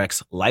 It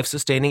directs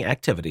life-sustaining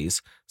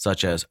activities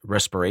such as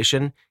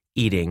respiration,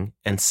 eating,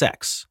 and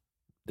sex.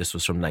 This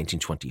was from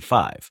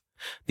 1925.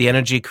 The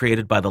energy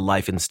created by the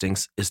life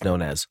instincts is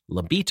known as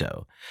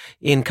libido.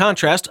 In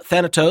contrast,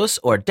 thanatos,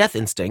 or death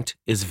instinct,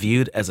 is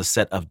viewed as a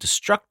set of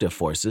destructive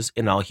forces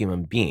in all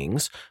human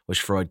beings,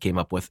 which Freud came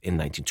up with in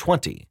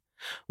 1920.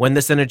 When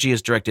this energy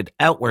is directed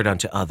outward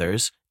onto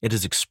others, it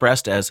is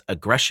expressed as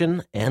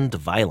aggression and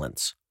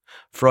violence.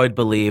 Freud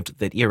believed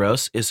that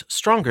eros is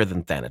stronger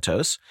than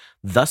thanatos,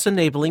 thus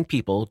enabling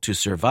people to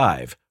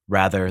survive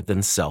rather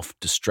than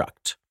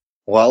self-destruct.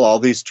 Well, all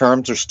these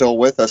terms are still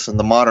with us in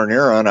the modern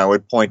era, and I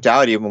would point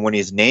out, even when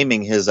he's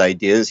naming his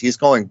ideas, he's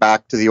going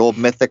back to the old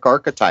mythic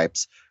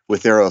archetypes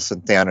with Eros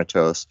and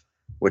Thanatos,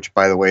 which,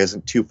 by the way,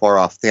 isn't too far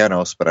off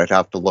Thanos, but I'd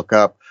have to look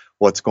up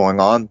what's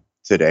going on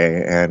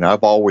today. And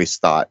I've always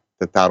thought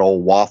that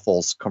old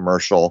Waffles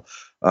commercial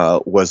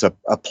was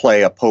a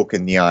play, a poke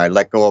in the eye.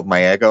 Let go of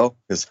my ego.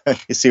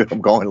 You see what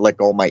I'm going? Let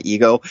go of my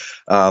ego.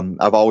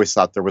 I've always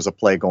thought there was a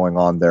play going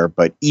on there,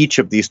 but each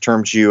of these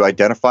terms you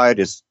identified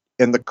is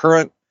in the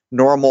current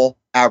normal,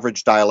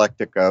 average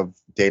dialectic of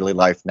daily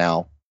life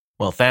now.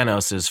 Well,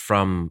 Thanos is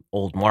from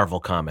old Marvel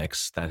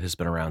comics that has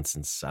been around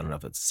since, I don't know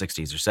if it's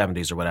 60s or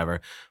 70s or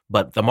whatever,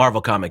 but the Marvel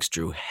comics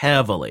drew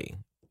heavily,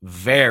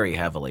 very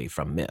heavily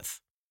from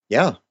myth.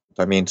 Yeah.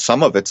 I mean,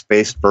 some of it's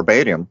based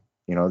verbatim.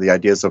 The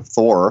ideas of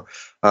Thor.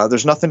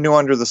 There's nothing new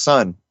under the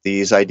sun.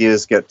 These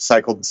ideas get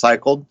cycled and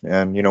cycled.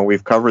 And,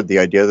 we've covered the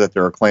idea that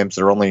there are claims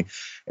that are only...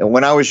 And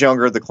when I was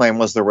younger, the claim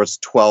was there was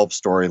 12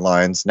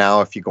 storylines.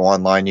 Now, if you go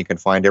online, you can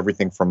find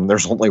everything from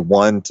there's only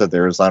one to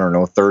there's,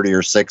 30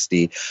 or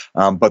 60.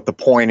 But the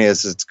point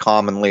is, it's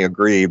commonly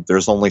agreed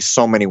there's only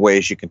so many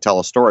ways you can tell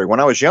a story. When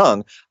I was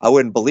young, I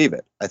wouldn't believe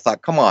it. I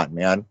thought, come on,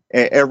 man.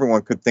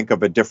 Everyone could think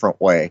of a different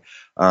way.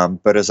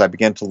 But as I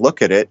began to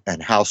look at it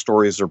and how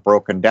stories are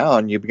broken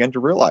down, you begin to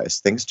realize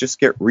things just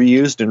get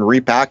reused and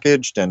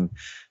repackaged and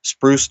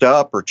spruced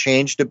up or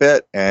changed a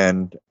bit.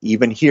 And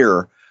even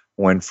here,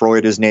 when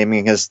Freud is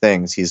naming his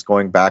things, he's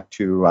going back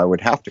to, I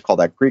would have to call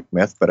that Greek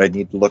myth, but I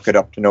need to look it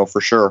up to know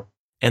for sure.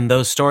 And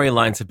those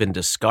storylines have been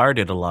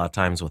discarded a lot of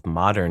times with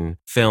modern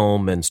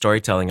film and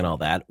storytelling and all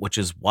that, which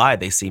is why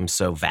they seem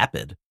so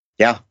vapid.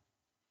 Yeah.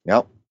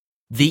 Yep.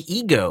 The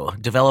ego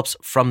develops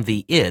from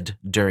the id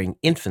during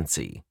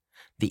infancy.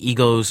 The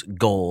ego's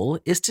goal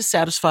is to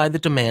satisfy the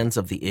demands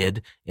of the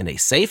id in a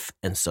safe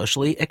and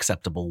socially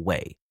acceptable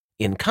way.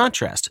 In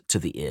contrast to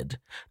the id,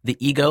 the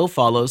ego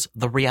follows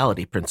the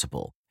reality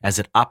principle as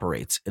it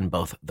operates in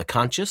both the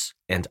conscious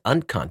and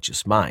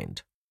unconscious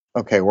mind.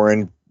 Okay, we're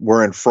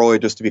in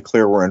Freud. Just to be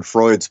clear, we're in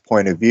Freud's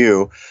point of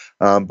view,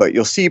 but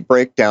you'll see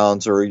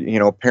breakdowns, or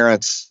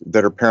parents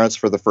that are parents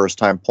for the first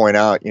time point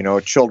out,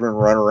 children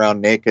run around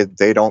naked.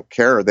 They don't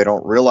care. They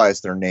don't realize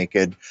they're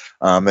naked,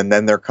 and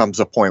then there comes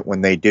a point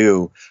when they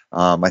do.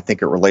 I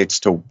think it relates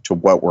to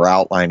what we're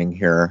outlining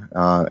here.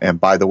 And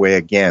by the way,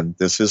 again,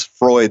 this is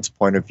Freud's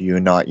point of view,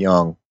 not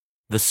Jung.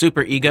 The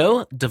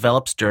superego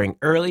develops during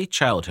early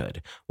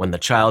childhood when the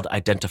child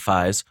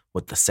identifies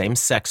with the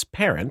same-sex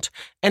parent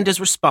and is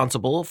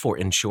responsible for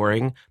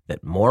ensuring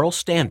that moral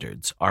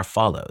standards are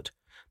followed.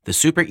 The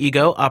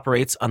superego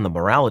operates on the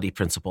morality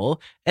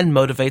principle and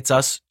motivates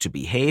us to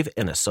behave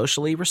in a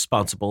socially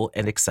responsible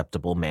and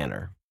acceptable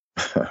manner.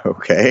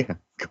 Okay,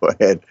 go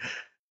ahead.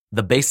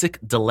 The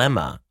basic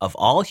dilemma of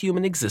all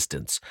human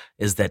existence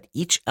is that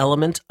each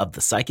element of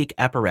the psychic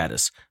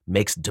apparatus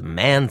makes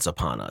demands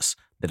upon us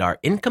that are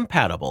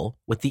incompatible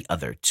with the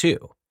other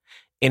two.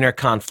 Inner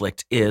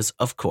conflict is,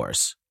 of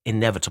course,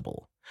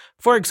 inevitable.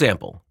 For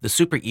example, the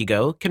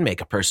superego can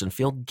make a person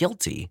feel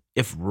guilty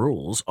if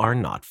rules are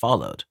not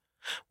followed.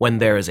 When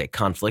there is a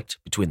conflict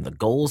between the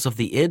goals of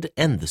the id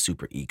and the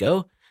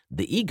superego,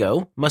 the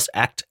ego must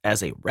act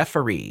as a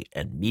referee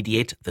and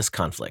mediate this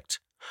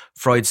conflict.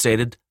 Freud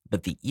stated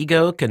that the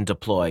ego can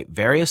deploy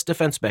various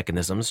defense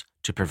mechanisms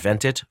to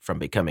prevent it from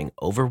becoming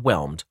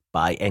overwhelmed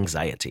by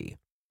anxiety.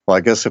 Well,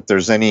 I guess if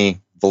there's any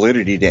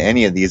validity to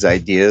any of these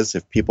ideas,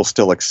 if people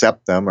still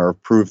accept them or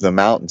prove them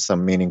out in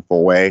some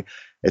meaningful way,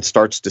 it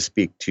starts to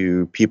speak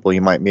to people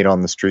you might meet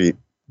on the street.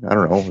 I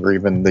don't know, or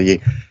even the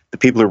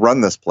people who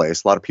run this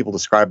place. A lot of people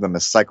describe them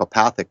as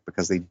psychopathic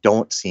because they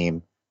don't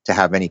seem to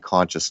have any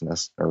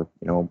consciousness, or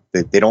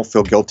they don't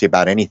feel guilty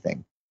about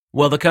anything.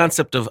 Well, the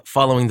concept of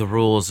following the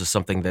rules is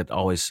something that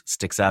always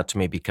sticks out to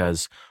me,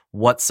 because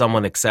what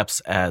someone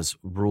accepts as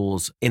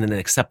rules in an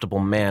acceptable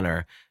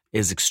manner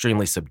is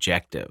extremely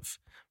subjective.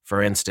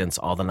 For instance,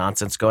 all the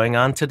nonsense going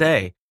on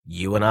today,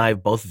 you and I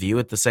both view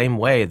it the same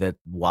way, that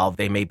while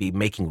they may be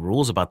making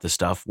rules about this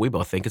stuff, we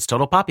both think it's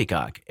total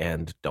poppycock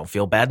and don't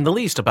feel bad in the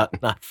least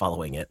about not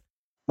following it.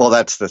 Well,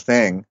 that's the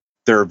thing.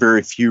 There are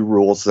very few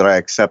rules that I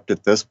accept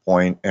at this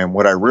point, and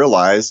what I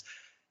realize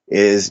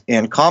is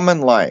in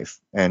common life,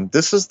 and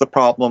this is the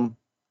problem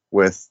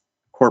with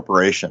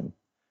corporation.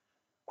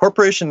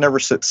 Corporation never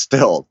sits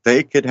still.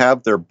 They could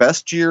have their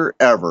best year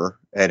ever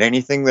at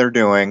anything they're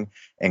doing,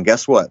 and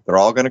guess what? They're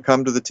all going to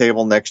come to the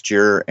table next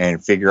year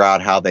and figure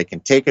out how they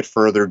can take it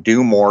further,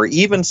 do more,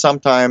 even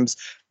sometimes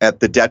at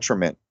the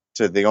detriment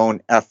to their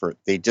own effort.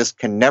 They just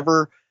can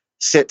never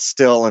sit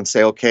still and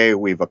say, okay,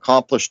 we've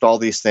accomplished all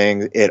these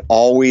things. It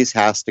always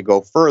has to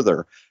go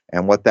further.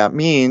 And what that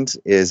means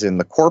is, in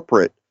the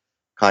corporate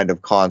kind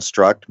of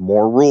construct,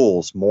 more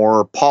rules,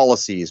 more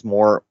policies,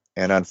 more,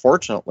 and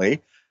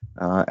unfortunately,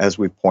 as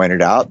we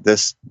pointed out,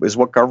 this is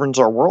what governs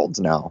our worlds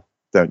now.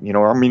 That,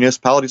 our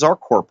municipalities are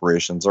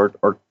corporations,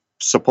 or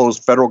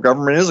supposed federal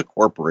government is a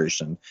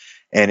corporation.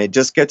 And it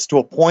just gets to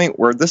a point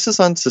where this is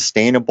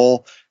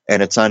unsustainable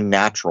and it's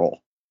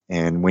unnatural.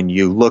 And when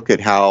you look at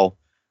how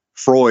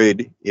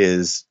Freud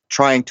is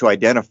trying to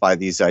identify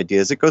these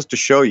ideas, it goes to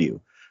show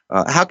you,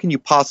 how can you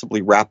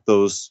possibly wrap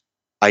those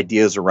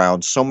ideas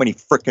around so many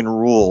frickin'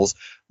 rules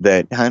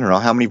that, I don't know,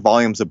 how many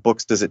volumes of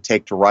books does it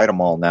take to write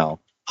them all now?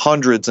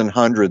 Hundreds and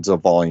hundreds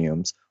of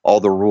volumes,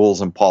 all the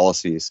rules and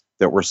policies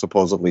that we're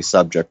supposedly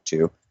subject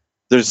to.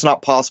 It's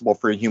not possible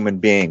for a human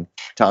being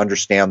to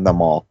understand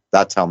them all.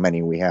 That's how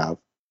many we have.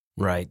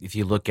 Right. If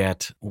you look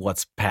at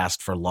what's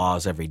passed for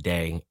laws every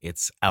day,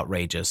 it's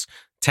outrageous.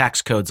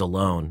 Tax codes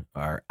alone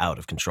are out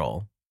of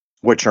control.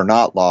 Which are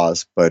not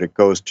laws, but it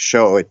goes to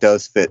show it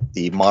does fit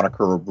the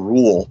moniker of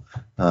rule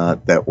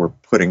that we're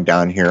putting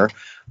down here.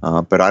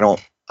 But I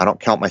don't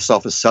count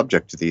myself as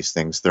subject to these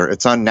things.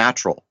 It's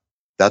unnatural.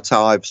 That's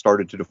how I've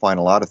started to define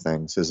a lot of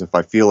things, is if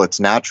I feel it's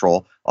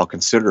natural, I'll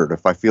consider it.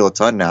 If I feel it's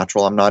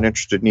unnatural, I'm not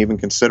interested in even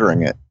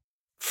considering it.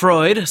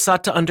 Freud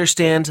sought to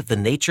understand the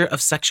nature of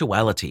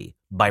sexuality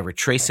by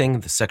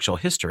retracing the sexual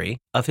history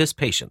of his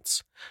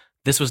patients.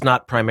 This was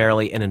not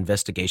primarily an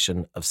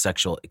investigation of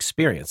sexual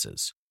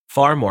experiences.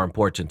 Far more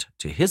important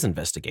to his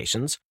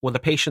investigations were the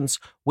patient's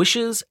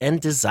wishes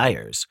and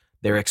desires,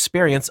 their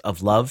experience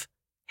of love,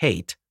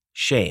 hate,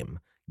 shame,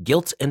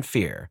 guilt, and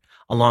fear,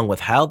 along with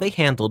how they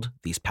handled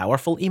these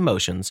powerful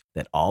emotions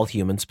that all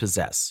humans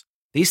possess.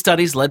 These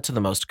studies led to the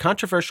most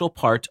controversial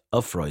part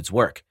of Freud's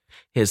work,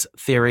 his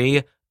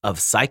theory of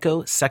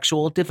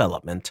psychosexual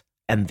development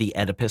and the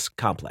Oedipus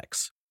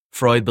complex.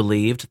 Freud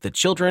believed that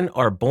children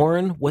are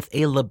born with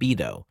a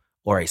libido,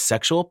 or a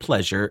sexual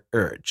pleasure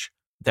urge.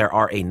 There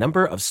are a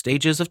number of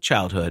stages of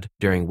childhood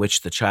during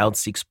which the child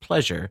seeks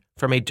pleasure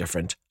from a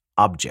different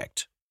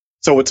object.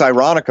 So what's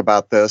ironic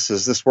about this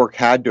is this work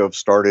had to have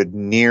started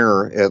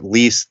at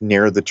least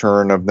near the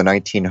turn of the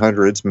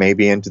 1900s,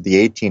 maybe into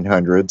the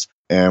 1800s.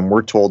 And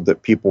we're told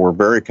that people were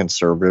very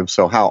conservative.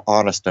 So how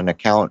honest an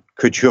account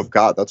could you have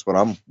got? That's what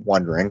I'm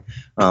wondering.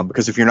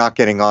 Because if you're not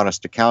getting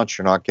honest accounts,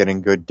 you're not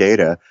getting good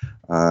data.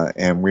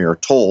 And we are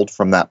told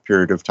from that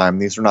period of time,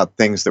 these are not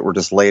things that were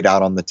just laid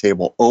out on the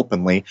table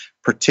openly,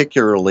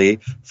 particularly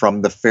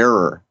from the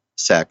fairer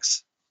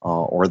sex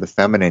or the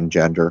feminine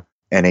gender.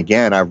 And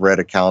again, I've read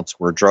accounts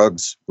where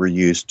drugs were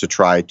used to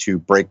try to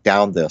break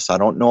down this. I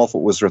don't know if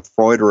it was with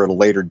Freud or at a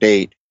later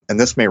date, and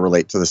this may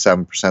relate to the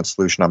 7%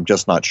 solution. I'm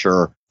just not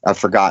sure. I've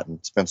forgotten.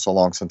 It's been so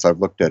long since I've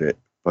looked at it.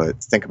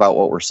 But think about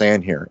what we're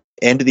saying here.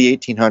 End of the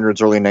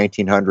 1800s, early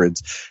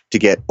 1900s, to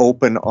get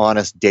open,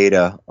 honest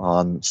data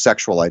on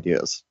sexual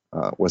ideas.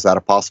 Was that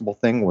a possible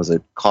thing? Was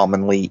it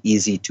commonly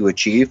easy to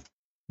achieve?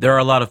 There are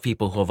a lot of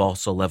people who have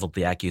also leveled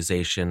the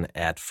accusation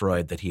at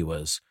Freud that he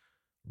was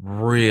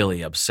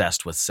really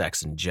obsessed with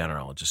sex in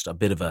general, just a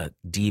bit of a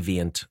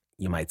deviant,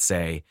 you might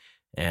say,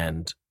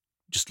 and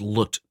just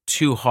looked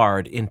too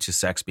hard into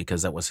sex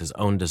because that was his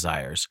own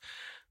desires.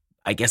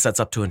 I guess that's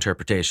up to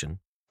interpretation.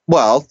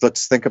 Well,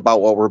 let's think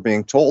about what we're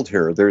being told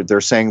here. They're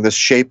saying this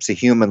shapes a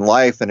human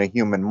life and a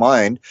human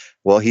mind.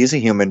 Well, he's a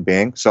human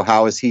being, so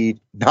how is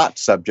he not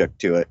subject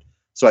to it?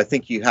 So I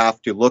think you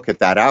have to look at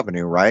that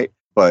avenue, right?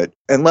 But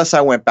unless I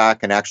went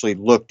back and actually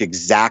looked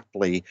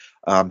exactly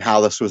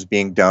how this was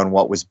being done,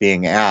 what was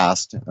being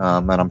asked,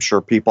 and I'm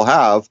sure people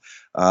have,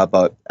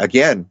 but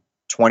again,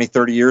 20,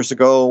 30 years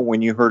ago,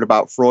 when you heard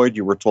about Freud,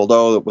 you were told,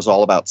 oh, it was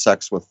all about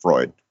sex with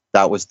Freud.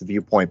 That was the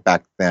viewpoint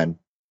back then.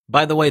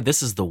 By the way,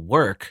 this is the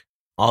work,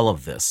 all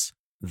of this,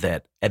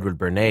 that Edward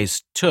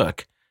Bernays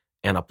took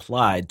and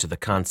applied to the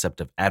concept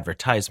of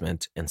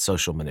advertisement and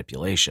social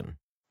manipulation.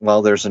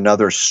 Well, there's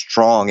another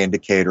strong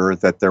indicator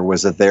that there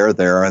was a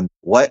there. And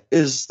what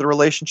is the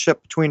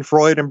relationship between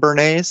Freud and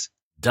Bernays?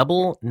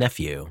 Double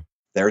nephew.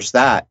 There's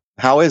that.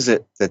 How is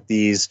it that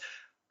these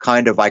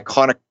kind of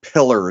iconic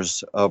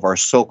pillars of our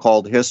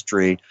so-called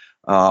history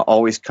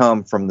always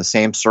come from the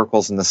same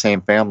circles and the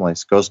same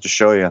families? Goes to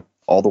show you,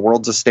 all the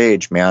world's a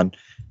stage, man.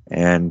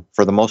 And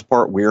for the most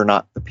part, we're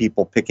not the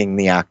people picking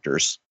the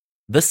actors.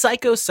 The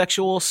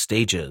psychosexual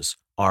stages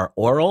are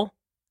oral,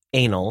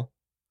 anal,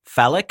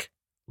 phallic,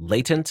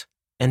 latent,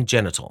 and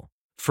genital.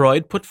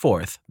 Freud put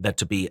forth that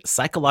to be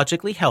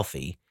psychologically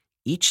healthy,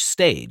 each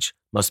stage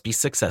must be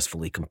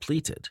successfully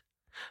completed.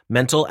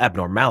 Mental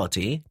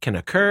abnormality can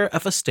occur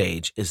if a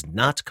stage is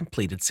not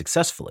completed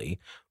successfully,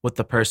 with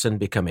the person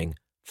becoming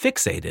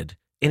fixated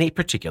in a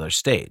particular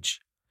stage.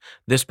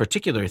 This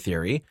particular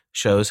theory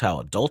shows how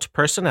adult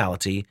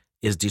personality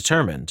is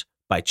determined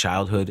by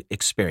childhood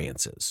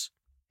experiences.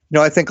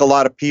 I think a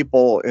lot of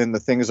people in the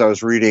things I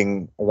was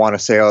reading want to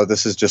say, oh,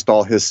 this is just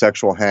all his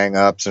sexual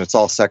hang-ups and it's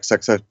all sex.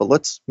 But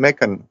let's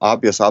make an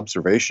obvious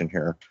observation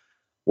here.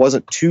 It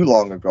wasn't too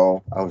long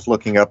ago, I was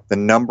looking up the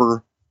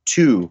number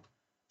 2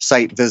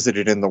 site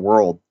visited in the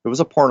world. It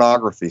was a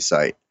pornography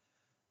site.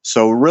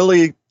 So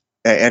really,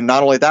 and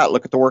not only that,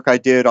 look at the work I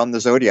did on the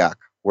Zodiac,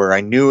 where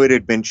I knew it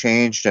had been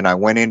changed and I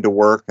went into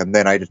work and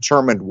then I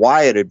determined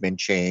why it had been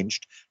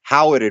changed,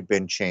 how it had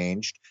been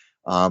changed.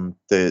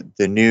 The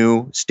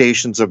new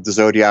stations of the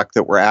Zodiac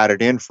that were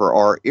added in for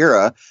our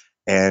era,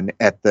 and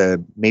at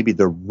maybe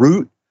the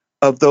root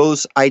of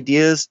those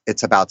ideas,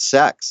 it's about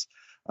sex.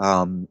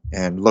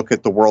 And look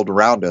at the world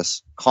around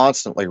us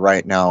constantly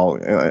right now.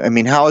 I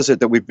mean, how is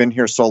it that we've been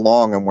here so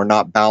long and we're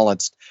not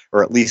balanced,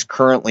 or at least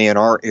currently in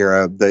our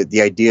era,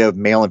 the idea of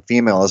male and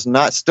female is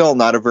still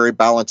not a very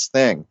balanced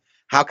thing.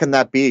 How can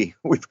that be?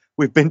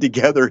 We've been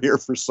together here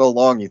for so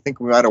long. You think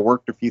we might have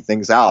worked a few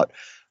things out,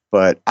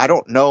 but I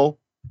don't know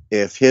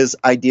if his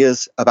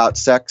ideas about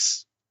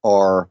sex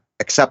are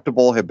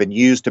acceptable, have been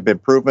used, have been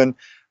proven.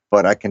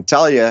 But I can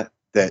tell you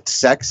that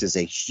sex is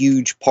a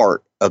huge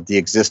part of the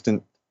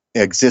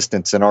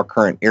existence in our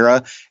current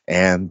era.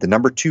 And the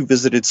number 2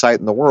 visited site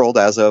in the world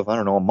as of,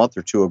 a month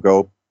or 2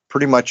 ago,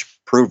 pretty much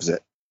proves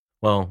it.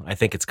 Well, I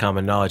think it's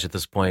common knowledge at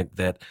this point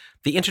that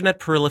the internet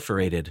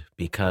proliferated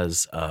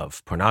because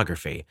of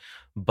pornography.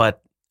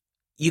 But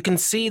you can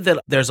see that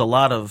there's a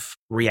lot of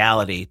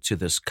reality to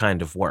this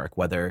kind of work,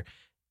 whether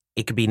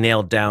it could be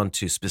nailed down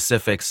to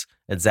specifics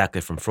exactly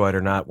from Freud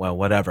or not, well,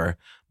 whatever.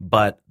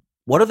 But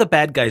what are the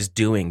bad guys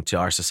doing to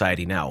our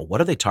society now?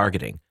 What are they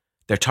targeting?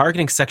 They're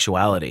targeting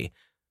sexuality.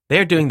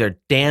 They're doing their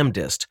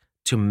damnedest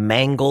to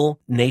mangle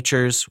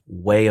nature's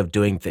way of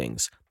doing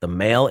things, the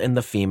male and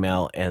the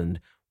female, and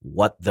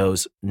what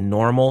those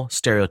normal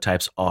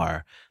stereotypes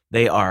are.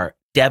 They are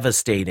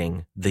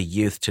devastating the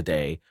youth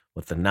today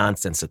with the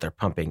nonsense that they're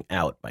pumping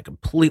out by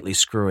completely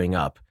screwing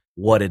up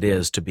what it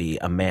is to be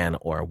a man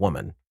or a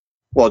woman.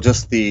 Well,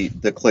 just the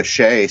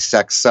cliche,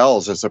 sex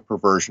sells, is a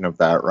perversion of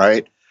that,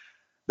 right?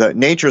 The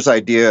nature's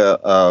idea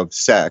of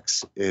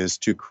sex is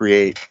to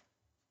create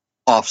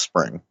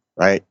offspring,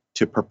 right?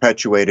 To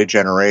perpetuate a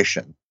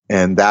generation.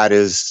 And that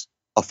is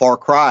a far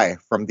cry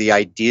from the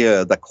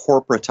idea, the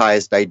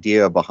corporatized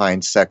idea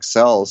behind sex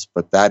sells,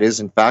 but that is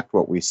in fact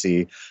what we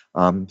see.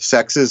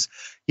 Sex is,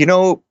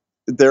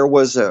 there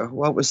was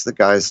what was the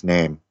guy's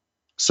name?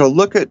 So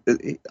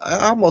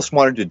I almost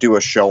wanted to do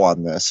a show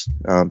on this,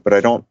 but I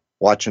don't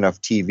watch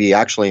enough TV.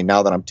 Actually,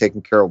 now that I'm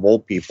taking care of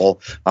old people,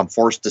 I'm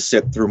forced to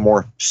sit through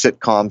more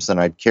sitcoms than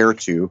I'd care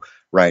to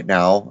right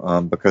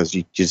now, because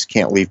you just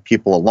can't leave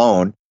people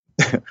alone.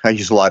 I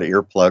use a lot of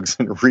earplugs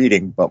and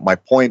reading, but my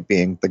point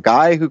being, the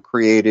guy who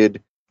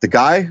created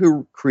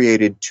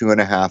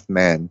 2.5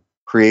 Men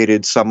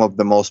created some of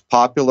the most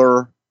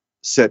popular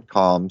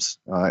sitcoms.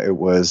 It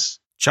was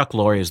Chuck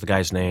Lorre is the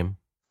guy's name.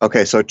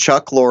 Okay, so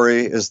Chuck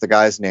Lorre is the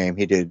guy's name.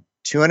 He did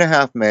Two and a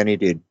Half Men. He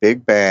did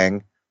Big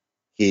Bang.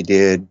 He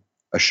did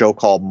a show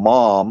called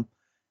Mom,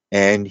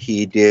 and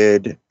he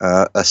did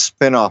a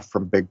spinoff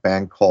from Big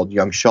Bang called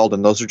Young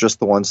Sheldon. Those are just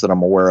the ones that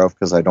I'm aware of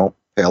because I don't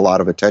pay a lot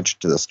of attention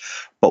to this.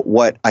 But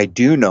what I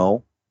do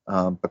know,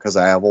 because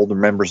I have older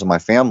members of my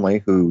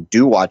family who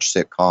do watch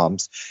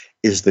sitcoms,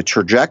 is the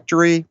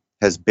trajectory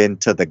has been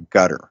to the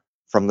gutter.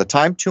 From the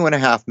time Two and a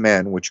Half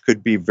Men, which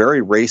could be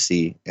very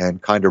racy and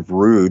kind of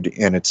rude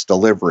in its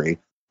delivery,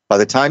 by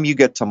the time you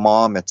get to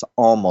Mom, it's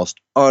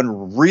almost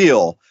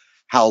unreal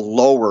how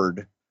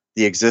lowered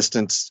the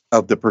existence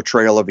of the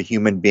portrayal of a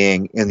human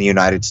being in the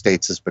United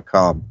States has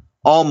become.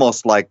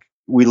 Almost like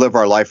we live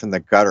our life in the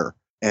gutter.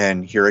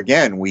 And here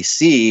again, we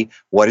see,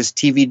 what does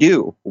TV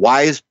do?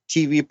 Why is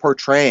TV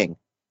portraying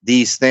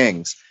these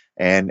things?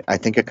 And I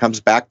think it comes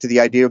back to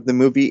the idea of the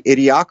movie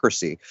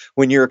Idiocracy.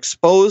 When you're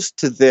exposed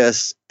to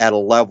this at a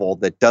level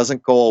that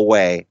doesn't go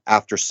away,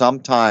 after some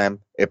time,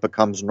 it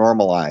becomes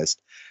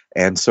normalized.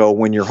 And so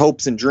when your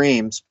hopes and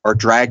dreams are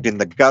dragged in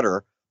the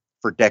gutter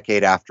for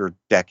decade after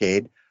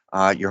decade,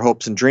 your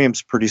hopes and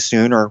dreams pretty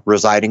soon are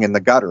residing in the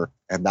gutter.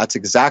 And that's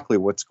exactly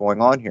what's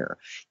going on here.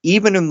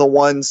 Even in the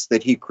ones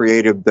that he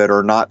created that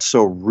are not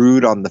so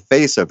rude on the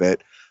face of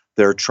it,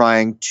 they're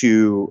trying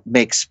to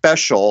make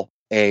special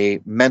a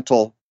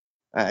mental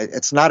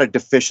it's not a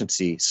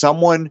deficiency.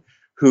 Someone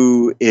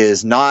who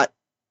is not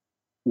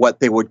what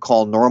they would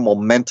call normal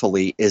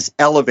mentally is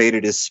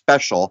elevated as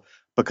special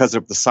because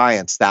of the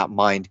science that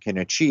mind can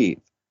achieve.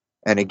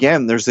 And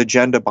again, there's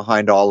agenda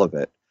behind all of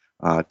it,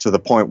 to the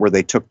point where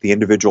they took the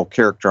individual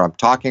character I'm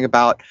talking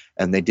about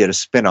and they did a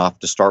spinoff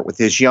to start with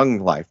his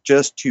young life,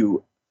 just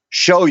to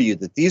show you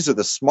that these are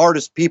the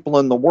smartest people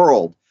in the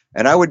world.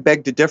 And I would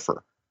beg to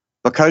differ.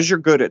 Because you're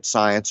good at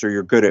science or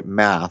you're good at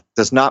math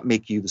does not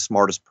make you the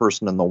smartest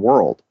person in the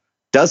world,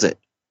 does it?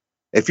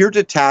 If you're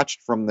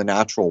detached from the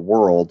natural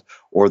world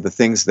or the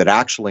things that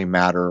actually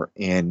matter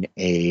in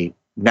a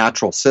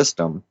natural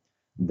system,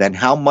 then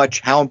how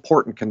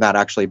important can that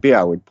actually be?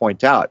 I would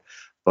point out.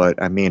 But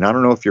I mean, I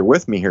don't know if you're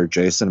with me here,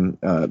 Jason.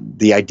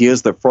 The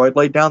ideas that Freud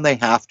laid down, they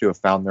have to have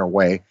found their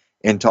way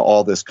into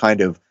all this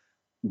kind of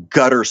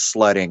gutter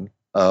sledding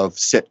of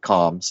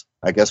sitcoms,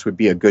 I guess would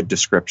be a good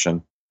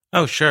description.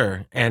 Oh,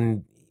 sure.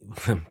 And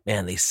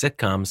man, these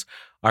sitcoms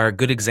are a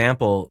good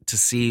example to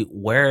see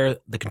where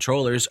the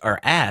controllers are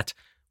at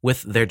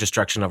with their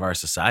destruction of our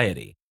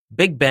society.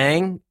 Big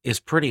Bang is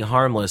pretty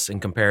harmless in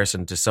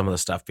comparison to some of the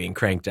stuff being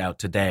cranked out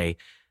today.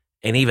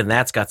 And even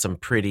that's got some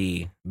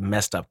pretty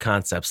messed up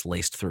concepts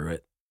laced through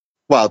it.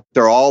 Well,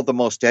 they're all the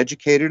most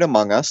educated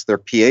among us. They're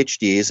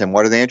PhDs. And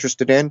what are they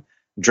interested in?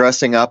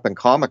 Dressing up in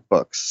comic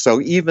books.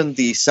 So even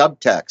the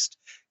subtext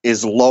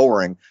is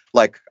lowering.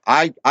 Like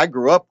I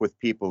grew up with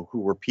people who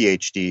were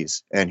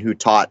PhDs and who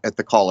taught at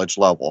the college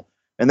level,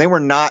 and they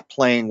were not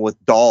playing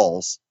with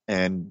dolls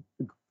and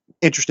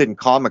interested in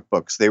comic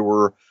books. They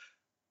were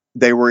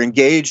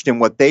engaged in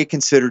what they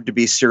considered to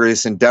be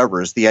serious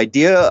endeavors. The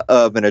idea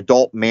of an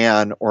adult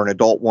man or an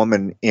adult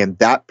woman in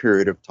that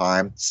period of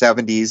time,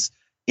 70s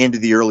into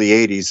the early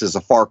 80s, is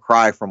a far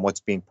cry from what's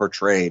being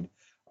portrayed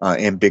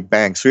in Big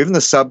Bang. So even the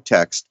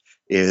subtext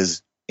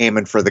is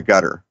aiming for the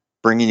gutter,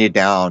 bringing you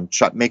down,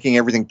 making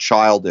everything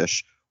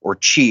childish or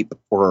cheap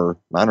or,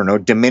 I don't know,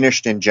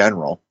 diminished in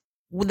general.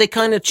 Well, they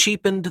kind of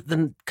cheapened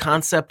the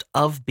concept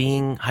of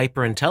being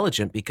hyper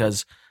intelligent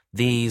because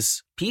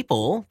these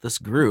people, this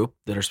group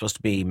that are supposed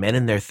to be men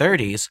in their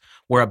 30s,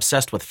 were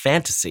obsessed with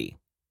fantasy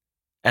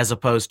as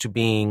opposed to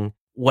being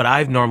what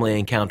I've normally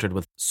encountered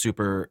with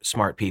super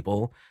smart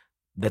people,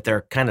 that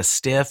they're kind of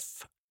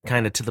stiff,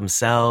 kind of to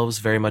themselves,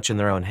 very much in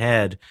their own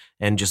head,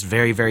 and just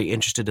very, very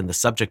interested in the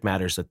subject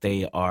matters that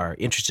they are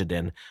interested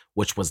in,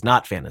 which was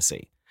not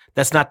fantasy.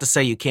 That's not to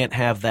say you can't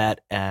have that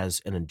as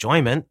an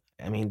enjoyment.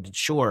 I mean,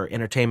 sure,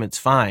 entertainment's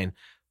fine,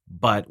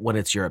 but when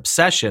it's your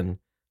obsession,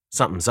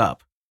 something's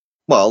up.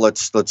 Well,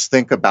 let's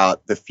think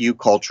about the few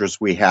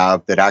cultures we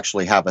have that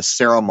actually have a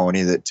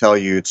ceremony that tell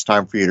you it's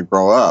time for you to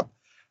grow up.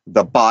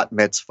 The bat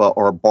mitzvah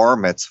or bar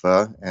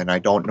mitzvah, and I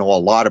don't know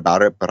a lot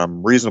about it, but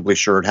I'm reasonably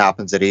sure it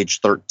happens at age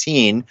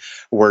 13,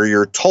 where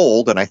you're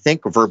told, and I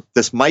think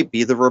this might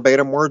be the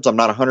verbatim words, I'm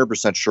not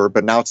 100% sure,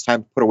 but now it's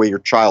time to put away your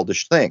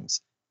childish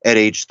things at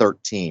age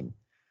 13.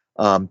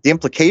 The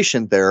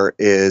implication there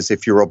is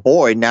if you're a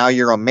boy, now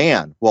you're a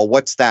man. Well,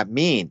 what's that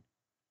mean?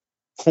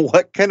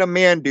 What can a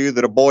man do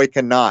that a boy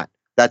cannot?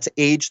 That's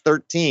age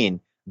 13.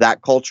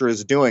 That culture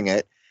is doing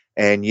it,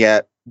 and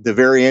yet the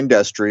very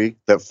industry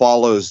that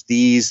follows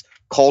these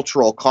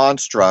cultural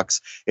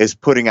constructs is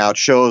putting out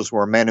shows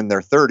where men in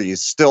their 30s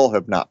still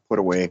have not put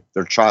away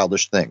their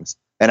childish things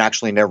and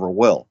actually never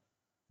will.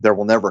 There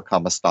will never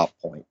come a stop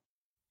point.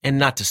 And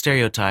not to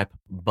stereotype,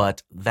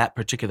 but that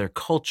particular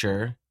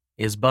culture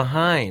is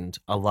behind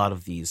a lot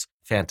of these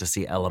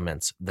fantasy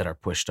elements that are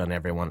pushed on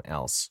everyone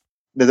else.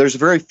 There's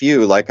very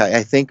few. Like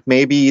I think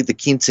maybe the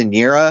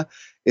quinceañera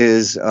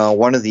is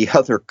one of the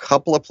other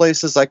couple of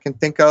places I can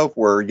think of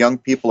where young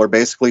people are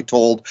basically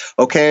told,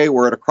 okay,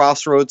 we're at a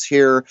crossroads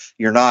here.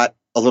 You're not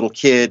a little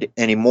kid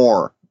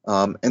anymore.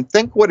 And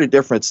think what a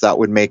difference that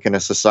would make in a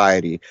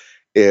society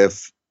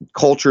if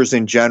cultures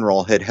in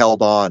general had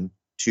held on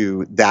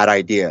to that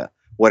idea,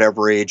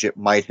 whatever age it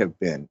might have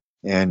been.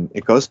 And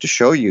it goes to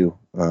show you,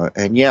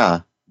 and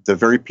yeah, the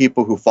very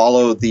people who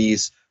follow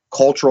these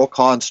cultural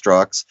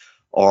constructs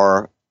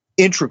are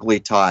intricately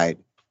tied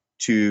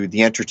to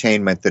the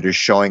entertainment that is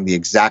showing the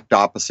exact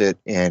opposite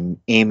and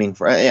aiming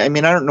for, I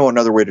mean, I don't know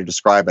another way to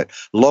describe it,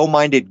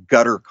 low-minded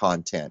gutter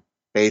content,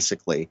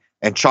 basically,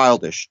 and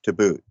childish to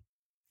boot.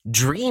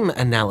 Dream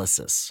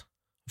analysis.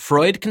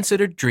 Freud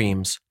considered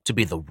dreams to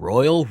be the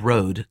royal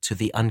road to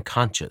the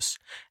unconscious,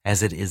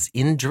 as it is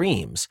in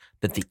dreams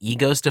that the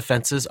ego's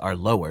defenses are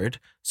lowered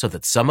so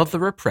that some of the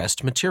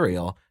repressed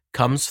material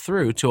comes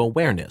through to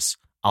awareness,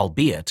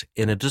 albeit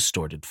in a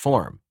distorted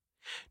form.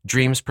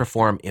 Dreams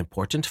perform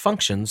important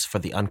functions for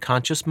the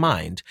unconscious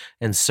mind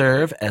and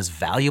serve as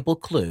valuable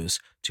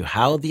clues to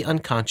how the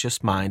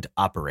unconscious mind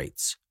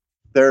operates.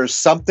 There's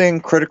something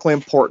critically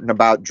important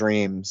about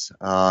dreams,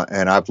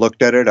 and I've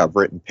looked at it. I've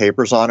written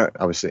papers on it.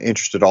 I was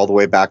interested all the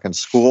way back in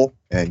school,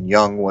 and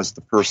Jung was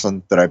the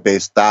person that I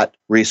based that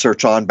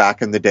research on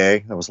back in the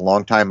day. That was a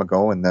long time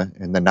ago in the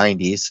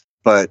 90s.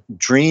 But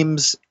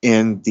dreams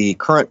in the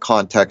current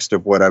context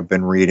of what I've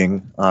been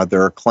reading,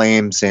 there are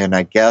claims in,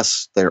 I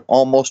guess, they're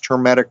almost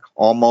Hermetic,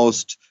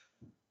 almost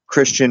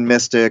Christian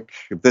mystic,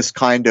 this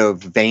kind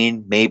of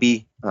vein,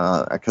 maybe,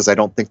 because I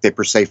don't think they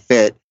per se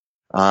fit.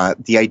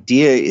 The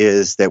idea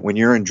is that when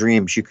you're in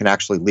dreams, you can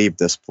actually leave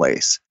this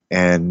place.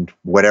 And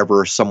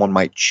whatever someone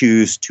might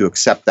choose to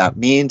accept that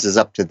means is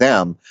up to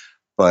them.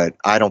 But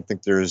I don't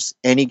think there's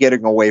any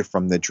getting away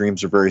from the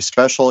dreams are very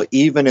special,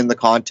 even in the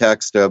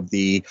context of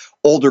the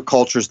older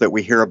cultures that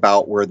we hear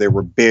about where they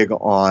were big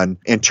on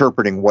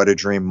interpreting what a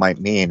dream might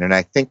mean. And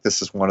I think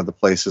this is one of the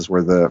places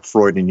where the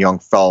Freud and Jung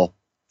fell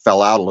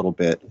out a little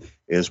bit,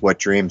 is what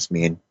dreams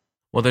mean.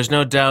 Well, there's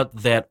no doubt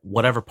that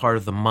whatever part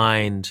of the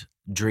mind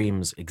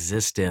dreams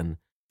exist in,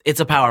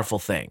 it's a powerful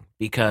thing,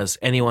 because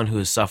anyone who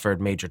has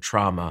suffered major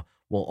trauma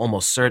will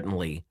almost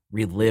certainly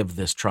relive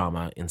this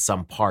trauma in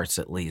some parts,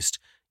 at least,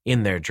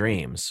 in their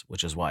dreams,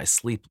 which is why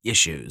sleep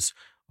issues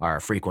are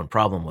a frequent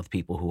problem with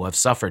people who have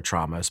suffered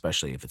trauma,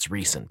 especially if it's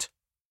recent.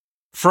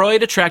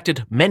 Freud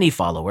attracted many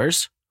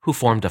followers who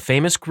formed a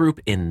famous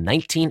group in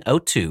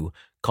 1902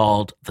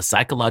 called the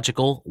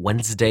Psychological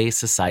Wednesday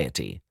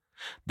Society.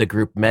 The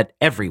group met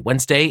every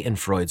Wednesday in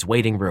Freud's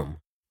waiting room.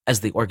 As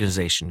the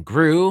organization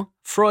grew,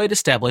 Freud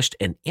established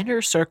an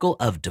inner circle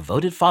of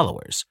devoted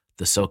followers,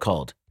 the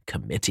so-called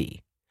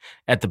committee.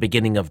 At the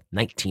beginning of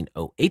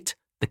 1908,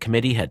 the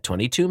committee had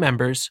 22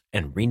 members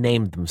and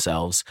renamed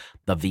themselves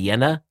the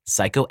Vienna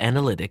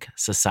Psychoanalytic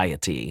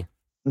Society.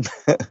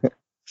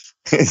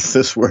 Is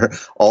this where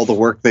all the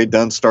work they'd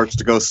done starts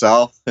to go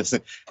south? Is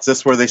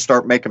this where they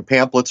start making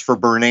pamphlets for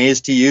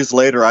Bernays to use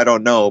later? I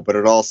don't know, but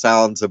it all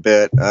sounds a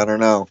bit, I don't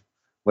know.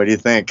 What do you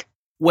think?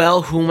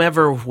 Well,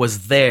 whomever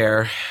was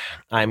there,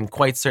 I'm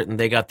quite certain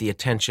they got the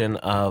attention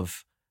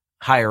of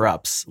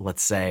higher-ups,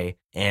 let's say,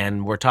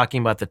 and we're talking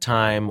about the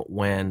time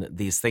when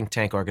these think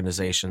tank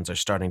organizations are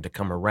starting to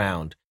come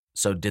around.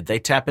 So did they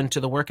tap into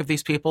the work of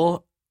these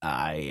people?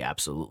 I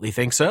absolutely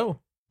think so.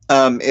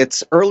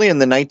 It's early in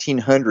the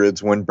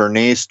 1900s when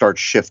Bernays starts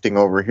shifting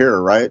over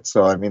here, right?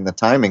 So, I mean, the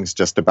timing's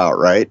just about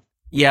right.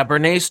 Yeah,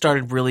 Bernays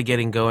started really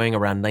getting going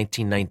around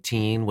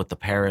 1919 with the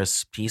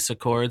Paris Peace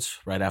Accords,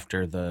 right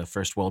after the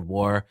First World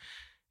War.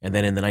 And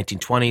then in the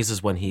 1920s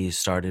is when he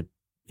started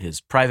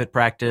his private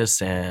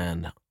practice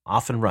and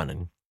off and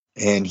running.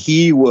 And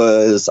he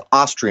was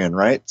Austrian,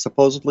 right?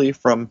 Supposedly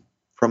from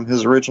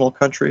his original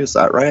country. Is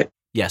that right?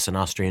 Yes, an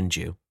Austrian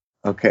Jew.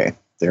 Okay,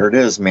 there it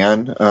is,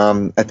 man.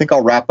 I think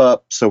I'll wrap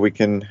up so we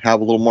can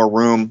have a little more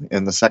room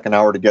in the second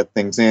hour to get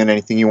things in.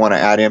 Anything you want to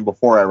add in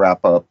before I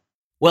wrap up?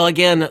 Well,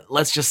 again,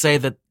 let's just say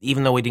that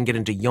even though we didn't get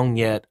into Jung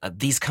yet,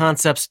 these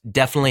concepts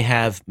definitely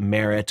have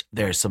merit.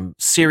 There's some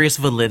serious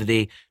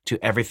validity to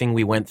everything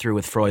we went through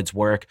with Freud's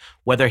work.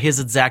 Whether his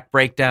exact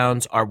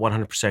breakdowns are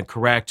 100%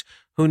 correct,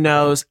 who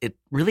knows? It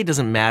really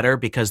doesn't matter,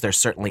 because they're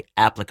certainly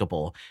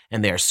applicable,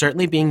 and they are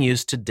certainly being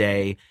used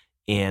today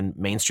in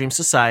mainstream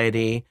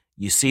society.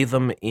 You see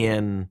them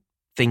in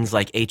things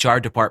like HR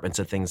departments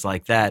and things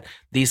like that.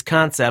 These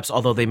concepts,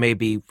 although they may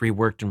be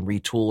reworked and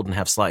retooled and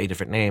have slightly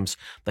different names,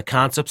 the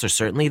concepts are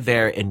certainly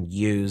there and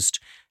used,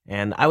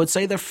 and I would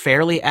say they're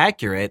fairly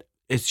accurate.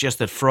 It's just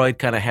that Freud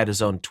kind of had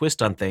his own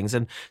twist on things,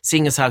 and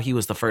seeing as how he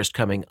was the first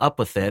coming up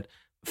with it,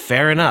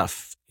 fair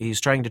enough.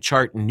 He's trying to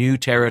chart new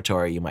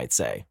territory, you might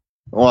say.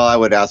 Well, I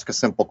would ask a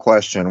simple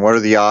question. What are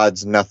the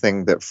odds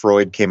nothing that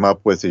Freud came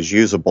up with is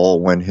usable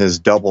when his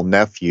double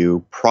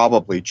nephew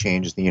probably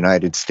changed the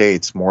United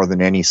States more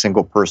than any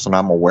single person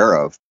I'm aware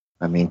of?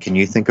 I mean, can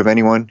you think of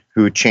anyone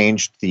who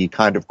changed the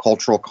kind of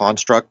cultural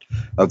construct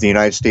of the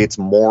United States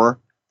more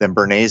than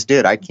Bernays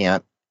did? I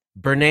can't.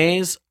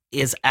 Bernays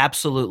is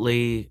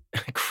absolutely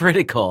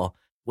critical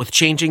with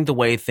changing the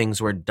way things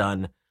were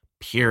done,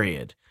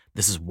 period.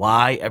 This is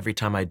why every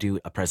time I do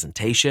a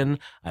presentation,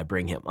 I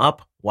bring him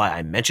up, why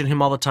I mention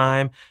him all the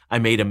time. I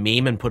made a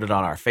meme and put it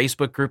on our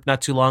Facebook group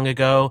not too long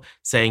ago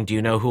saying, do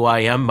you know who I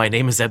am? My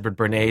name is Edward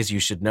Bernays. You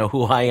should know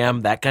who I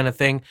am, that kind of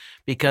thing,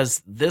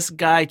 because this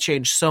guy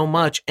changed so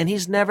much and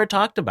he's never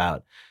talked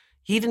about.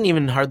 He didn't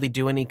even hardly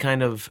do any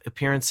kind of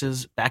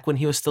appearances back when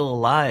he was still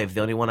alive.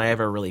 The only one I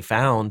ever really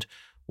found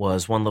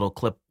was one little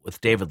clip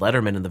with David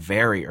Letterman in the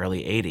very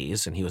early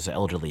 80s, and he was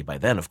elderly by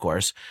then, of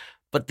course.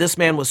 But this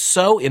man was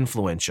so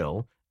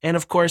influential, and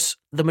of course,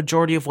 the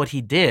majority of what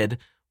he did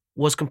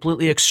was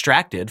completely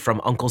extracted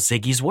from Uncle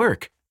Ziggy's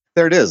work.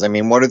 There it is. I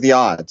mean, what are the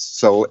odds?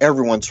 So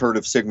everyone's heard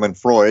of Sigmund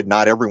Freud,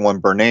 not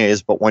everyone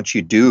Bernays, but once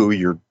you do,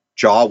 your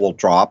jaw will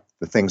drop,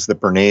 the things that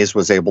Bernays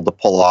was able to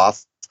pull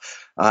off.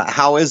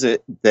 How is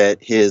it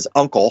that his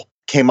uncle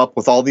came up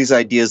with all these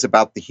ideas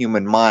about the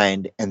human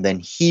mind, and then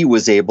he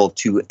was able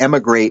to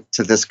emigrate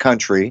to this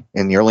country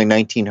in the early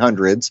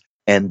 1900s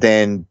and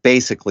then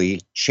basically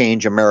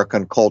change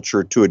American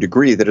culture to a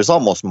degree that is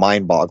almost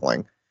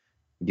mind-boggling?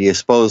 Do you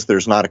suppose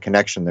there's not a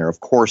connection there? Of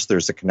course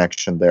there's a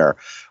connection there.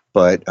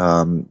 But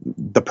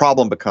the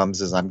problem becomes,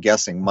 is I'm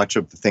guessing much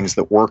of the things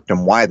that worked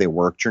and why they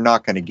worked, you're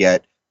not going to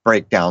get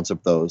breakdowns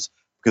of those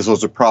because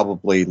those are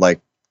probably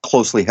like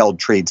closely held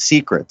trade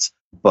secrets.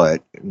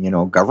 But,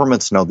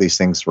 governments know these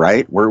things,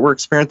 right? We're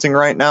experiencing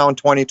right now in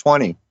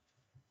 2020.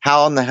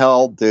 How in the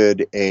hell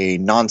did a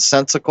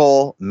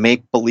nonsensical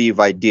make-believe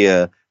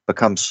idea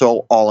become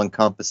so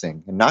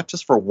all-encompassing? And not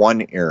just for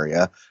one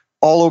area,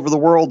 all over the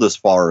world as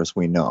far as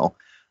we know.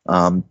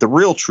 The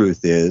real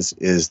truth is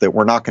that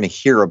we're not going to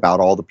hear about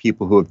all the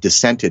people who have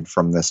dissented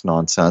from this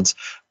nonsense.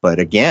 But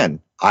again,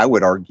 I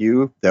would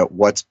argue that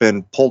what's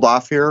been pulled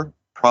off here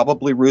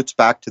probably roots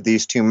back to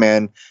these two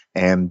men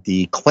and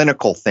the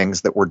clinical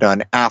things that were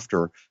done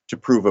after to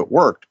prove it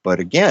worked.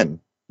 But again,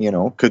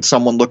 could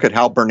someone look at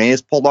how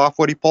Bernays pulled off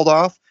what he pulled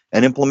off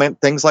and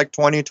implement things like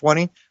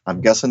 2020?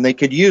 I'm guessing they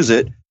could use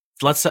it.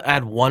 Let's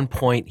add one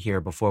point here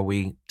before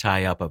we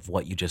tie up of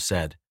what you just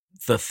said.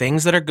 The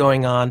things that are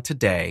going on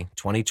today,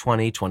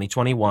 2020,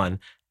 2021,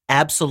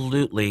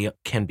 absolutely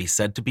can be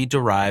said to be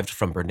derived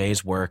from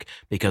Bernays' work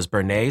because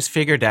Bernays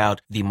figured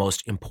out the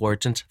most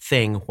important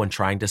thing when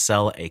trying to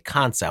sell a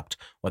concept,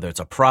 whether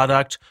it's a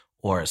product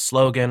or a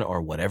slogan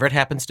or whatever it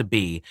happens to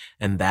be,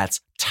 and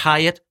that's tie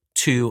it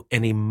to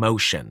an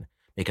emotion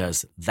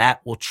because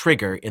that will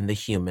trigger in the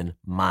human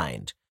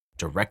mind,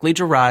 directly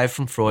derived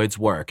from Freud's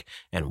work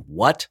and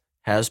what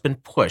has been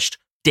pushed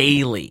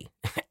daily,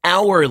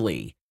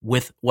 hourly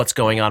with what's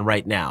going on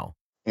right now.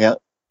 Yeah.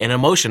 An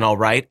emotion, all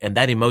right, and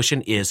that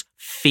emotion is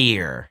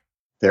fear.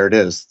 There it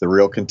is, the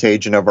real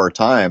contagion of our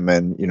time.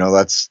 And,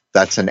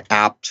 that's an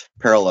apt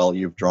parallel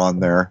you've drawn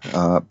there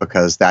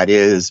because that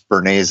is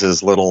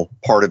Bernays' little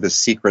part of his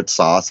secret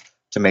sauce,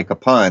 to make a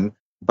pun.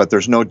 But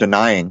there's no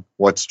denying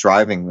what's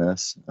driving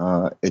this.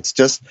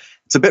 It's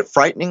a bit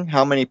frightening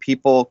how many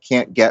people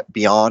can't get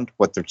beyond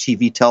what their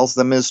TV tells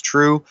them is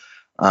true.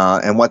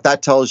 And what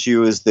that tells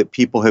you is that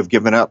people have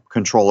given up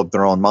control of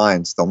their own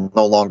minds. They'll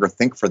no longer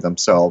think for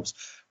themselves.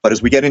 But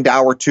as we get into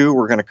hour two,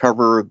 we're going to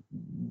cover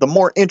the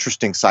more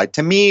interesting side.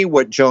 To me,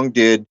 what Jung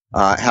did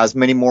has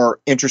many more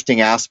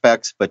interesting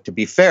aspects. But to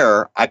be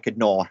fair, I could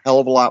know a hell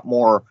of a lot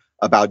more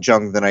about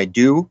Jung than I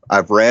do.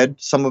 I've read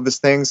some of his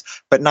things,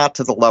 but not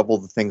to the level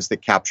of the things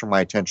that capture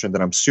my attention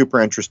that I'm super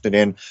interested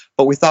in.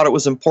 But we thought it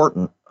was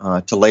important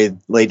to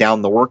lay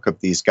down the work of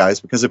these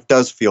guys because it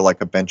does feel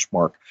like a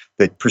benchmark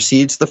that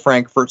precedes the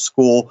Frankfurt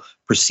School,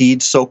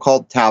 precedes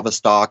so-called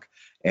Tavistock,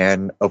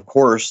 and of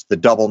course, the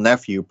double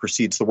nephew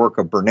precedes the work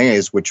of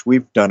Bernays, which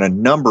we've done a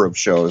number of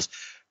shows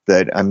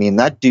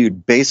that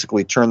dude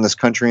basically turned this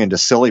country into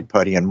silly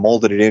putty and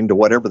molded it into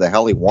whatever the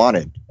hell he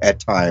wanted at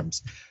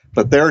times.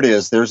 But there it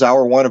is. There's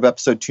hour one of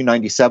episode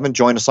 297.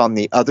 Join us on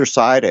the other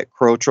side at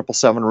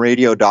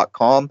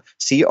crow777radio.com,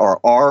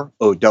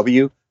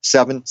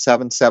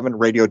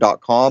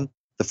 CRROW777radio.com.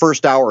 The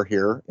first hour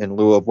here, in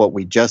lieu of what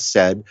we just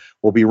said,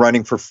 will be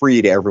running for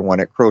free to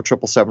everyone at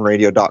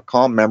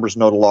crow777radio.com. Members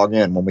know to log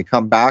in. When we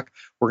come back,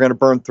 we're going to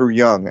burn through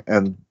Jung.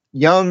 And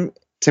Jung,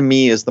 to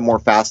me, is the more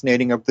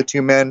fascinating of the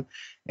two men.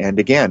 And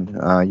again,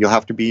 you'll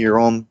have to be your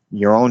own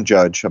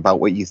judge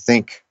about what you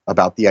think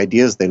about the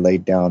ideas they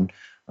laid down.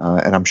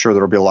 And I'm sure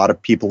there will be a lot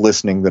of people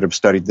listening that have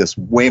studied this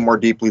way more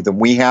deeply than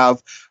we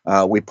have.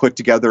 We put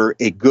together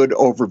a good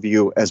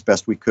overview as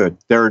best we could.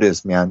 There it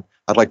is, man.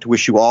 I'd like to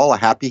wish you all a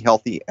happy,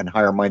 healthy, and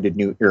higher-minded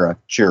new era.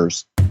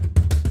 Cheers.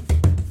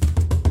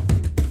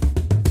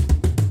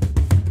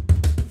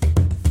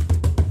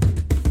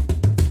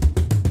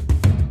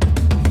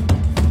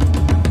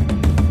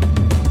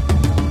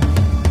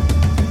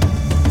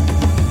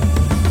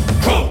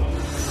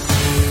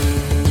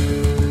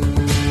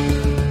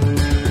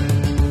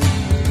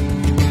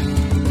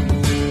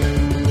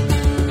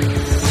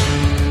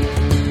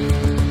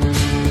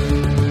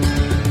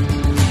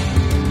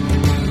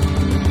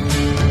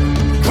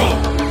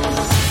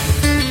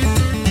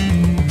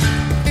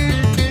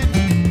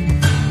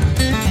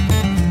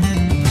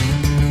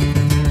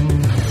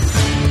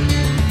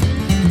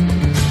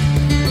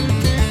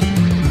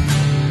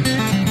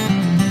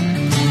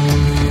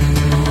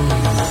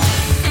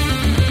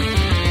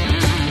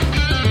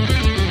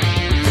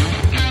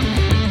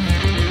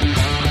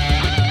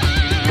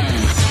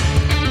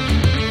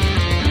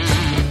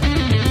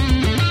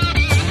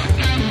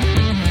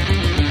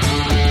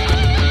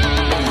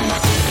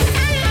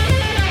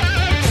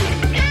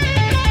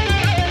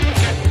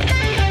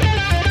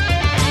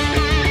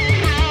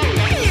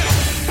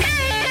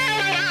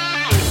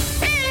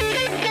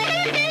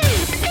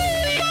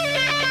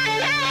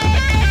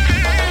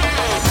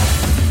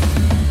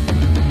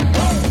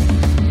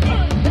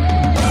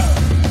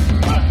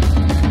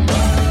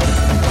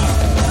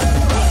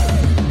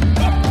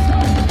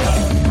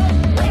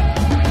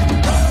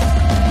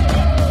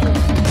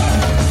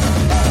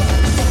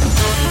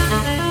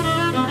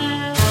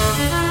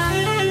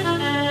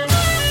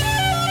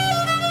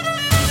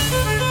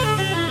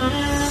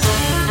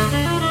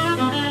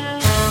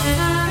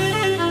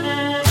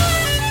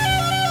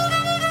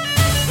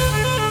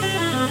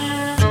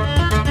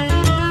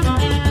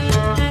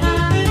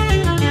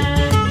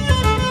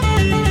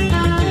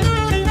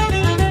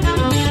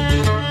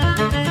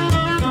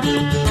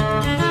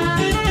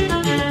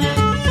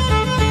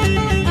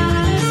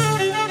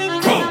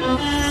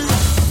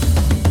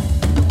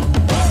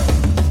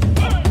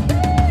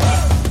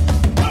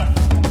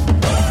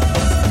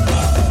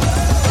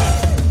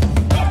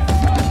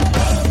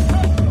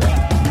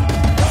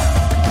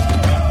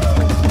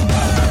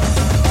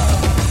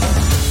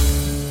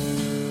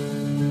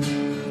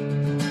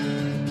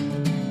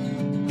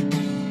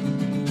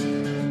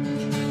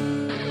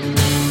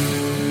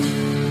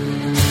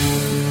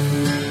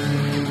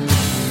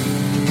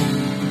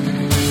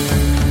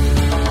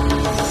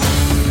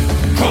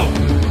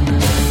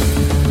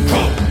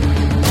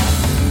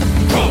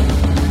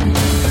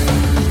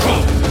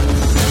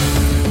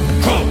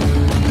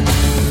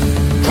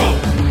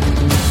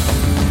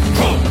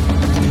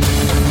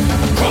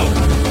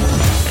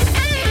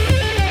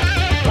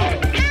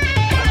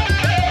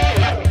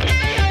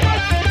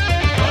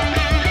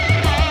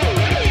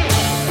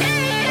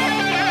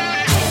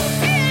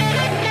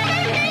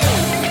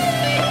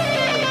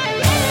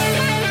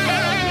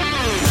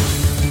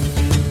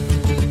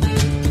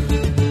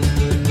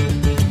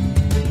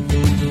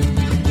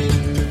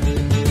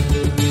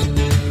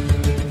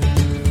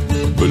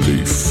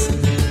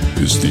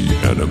 is the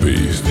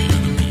enemy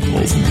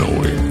of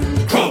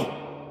knowing.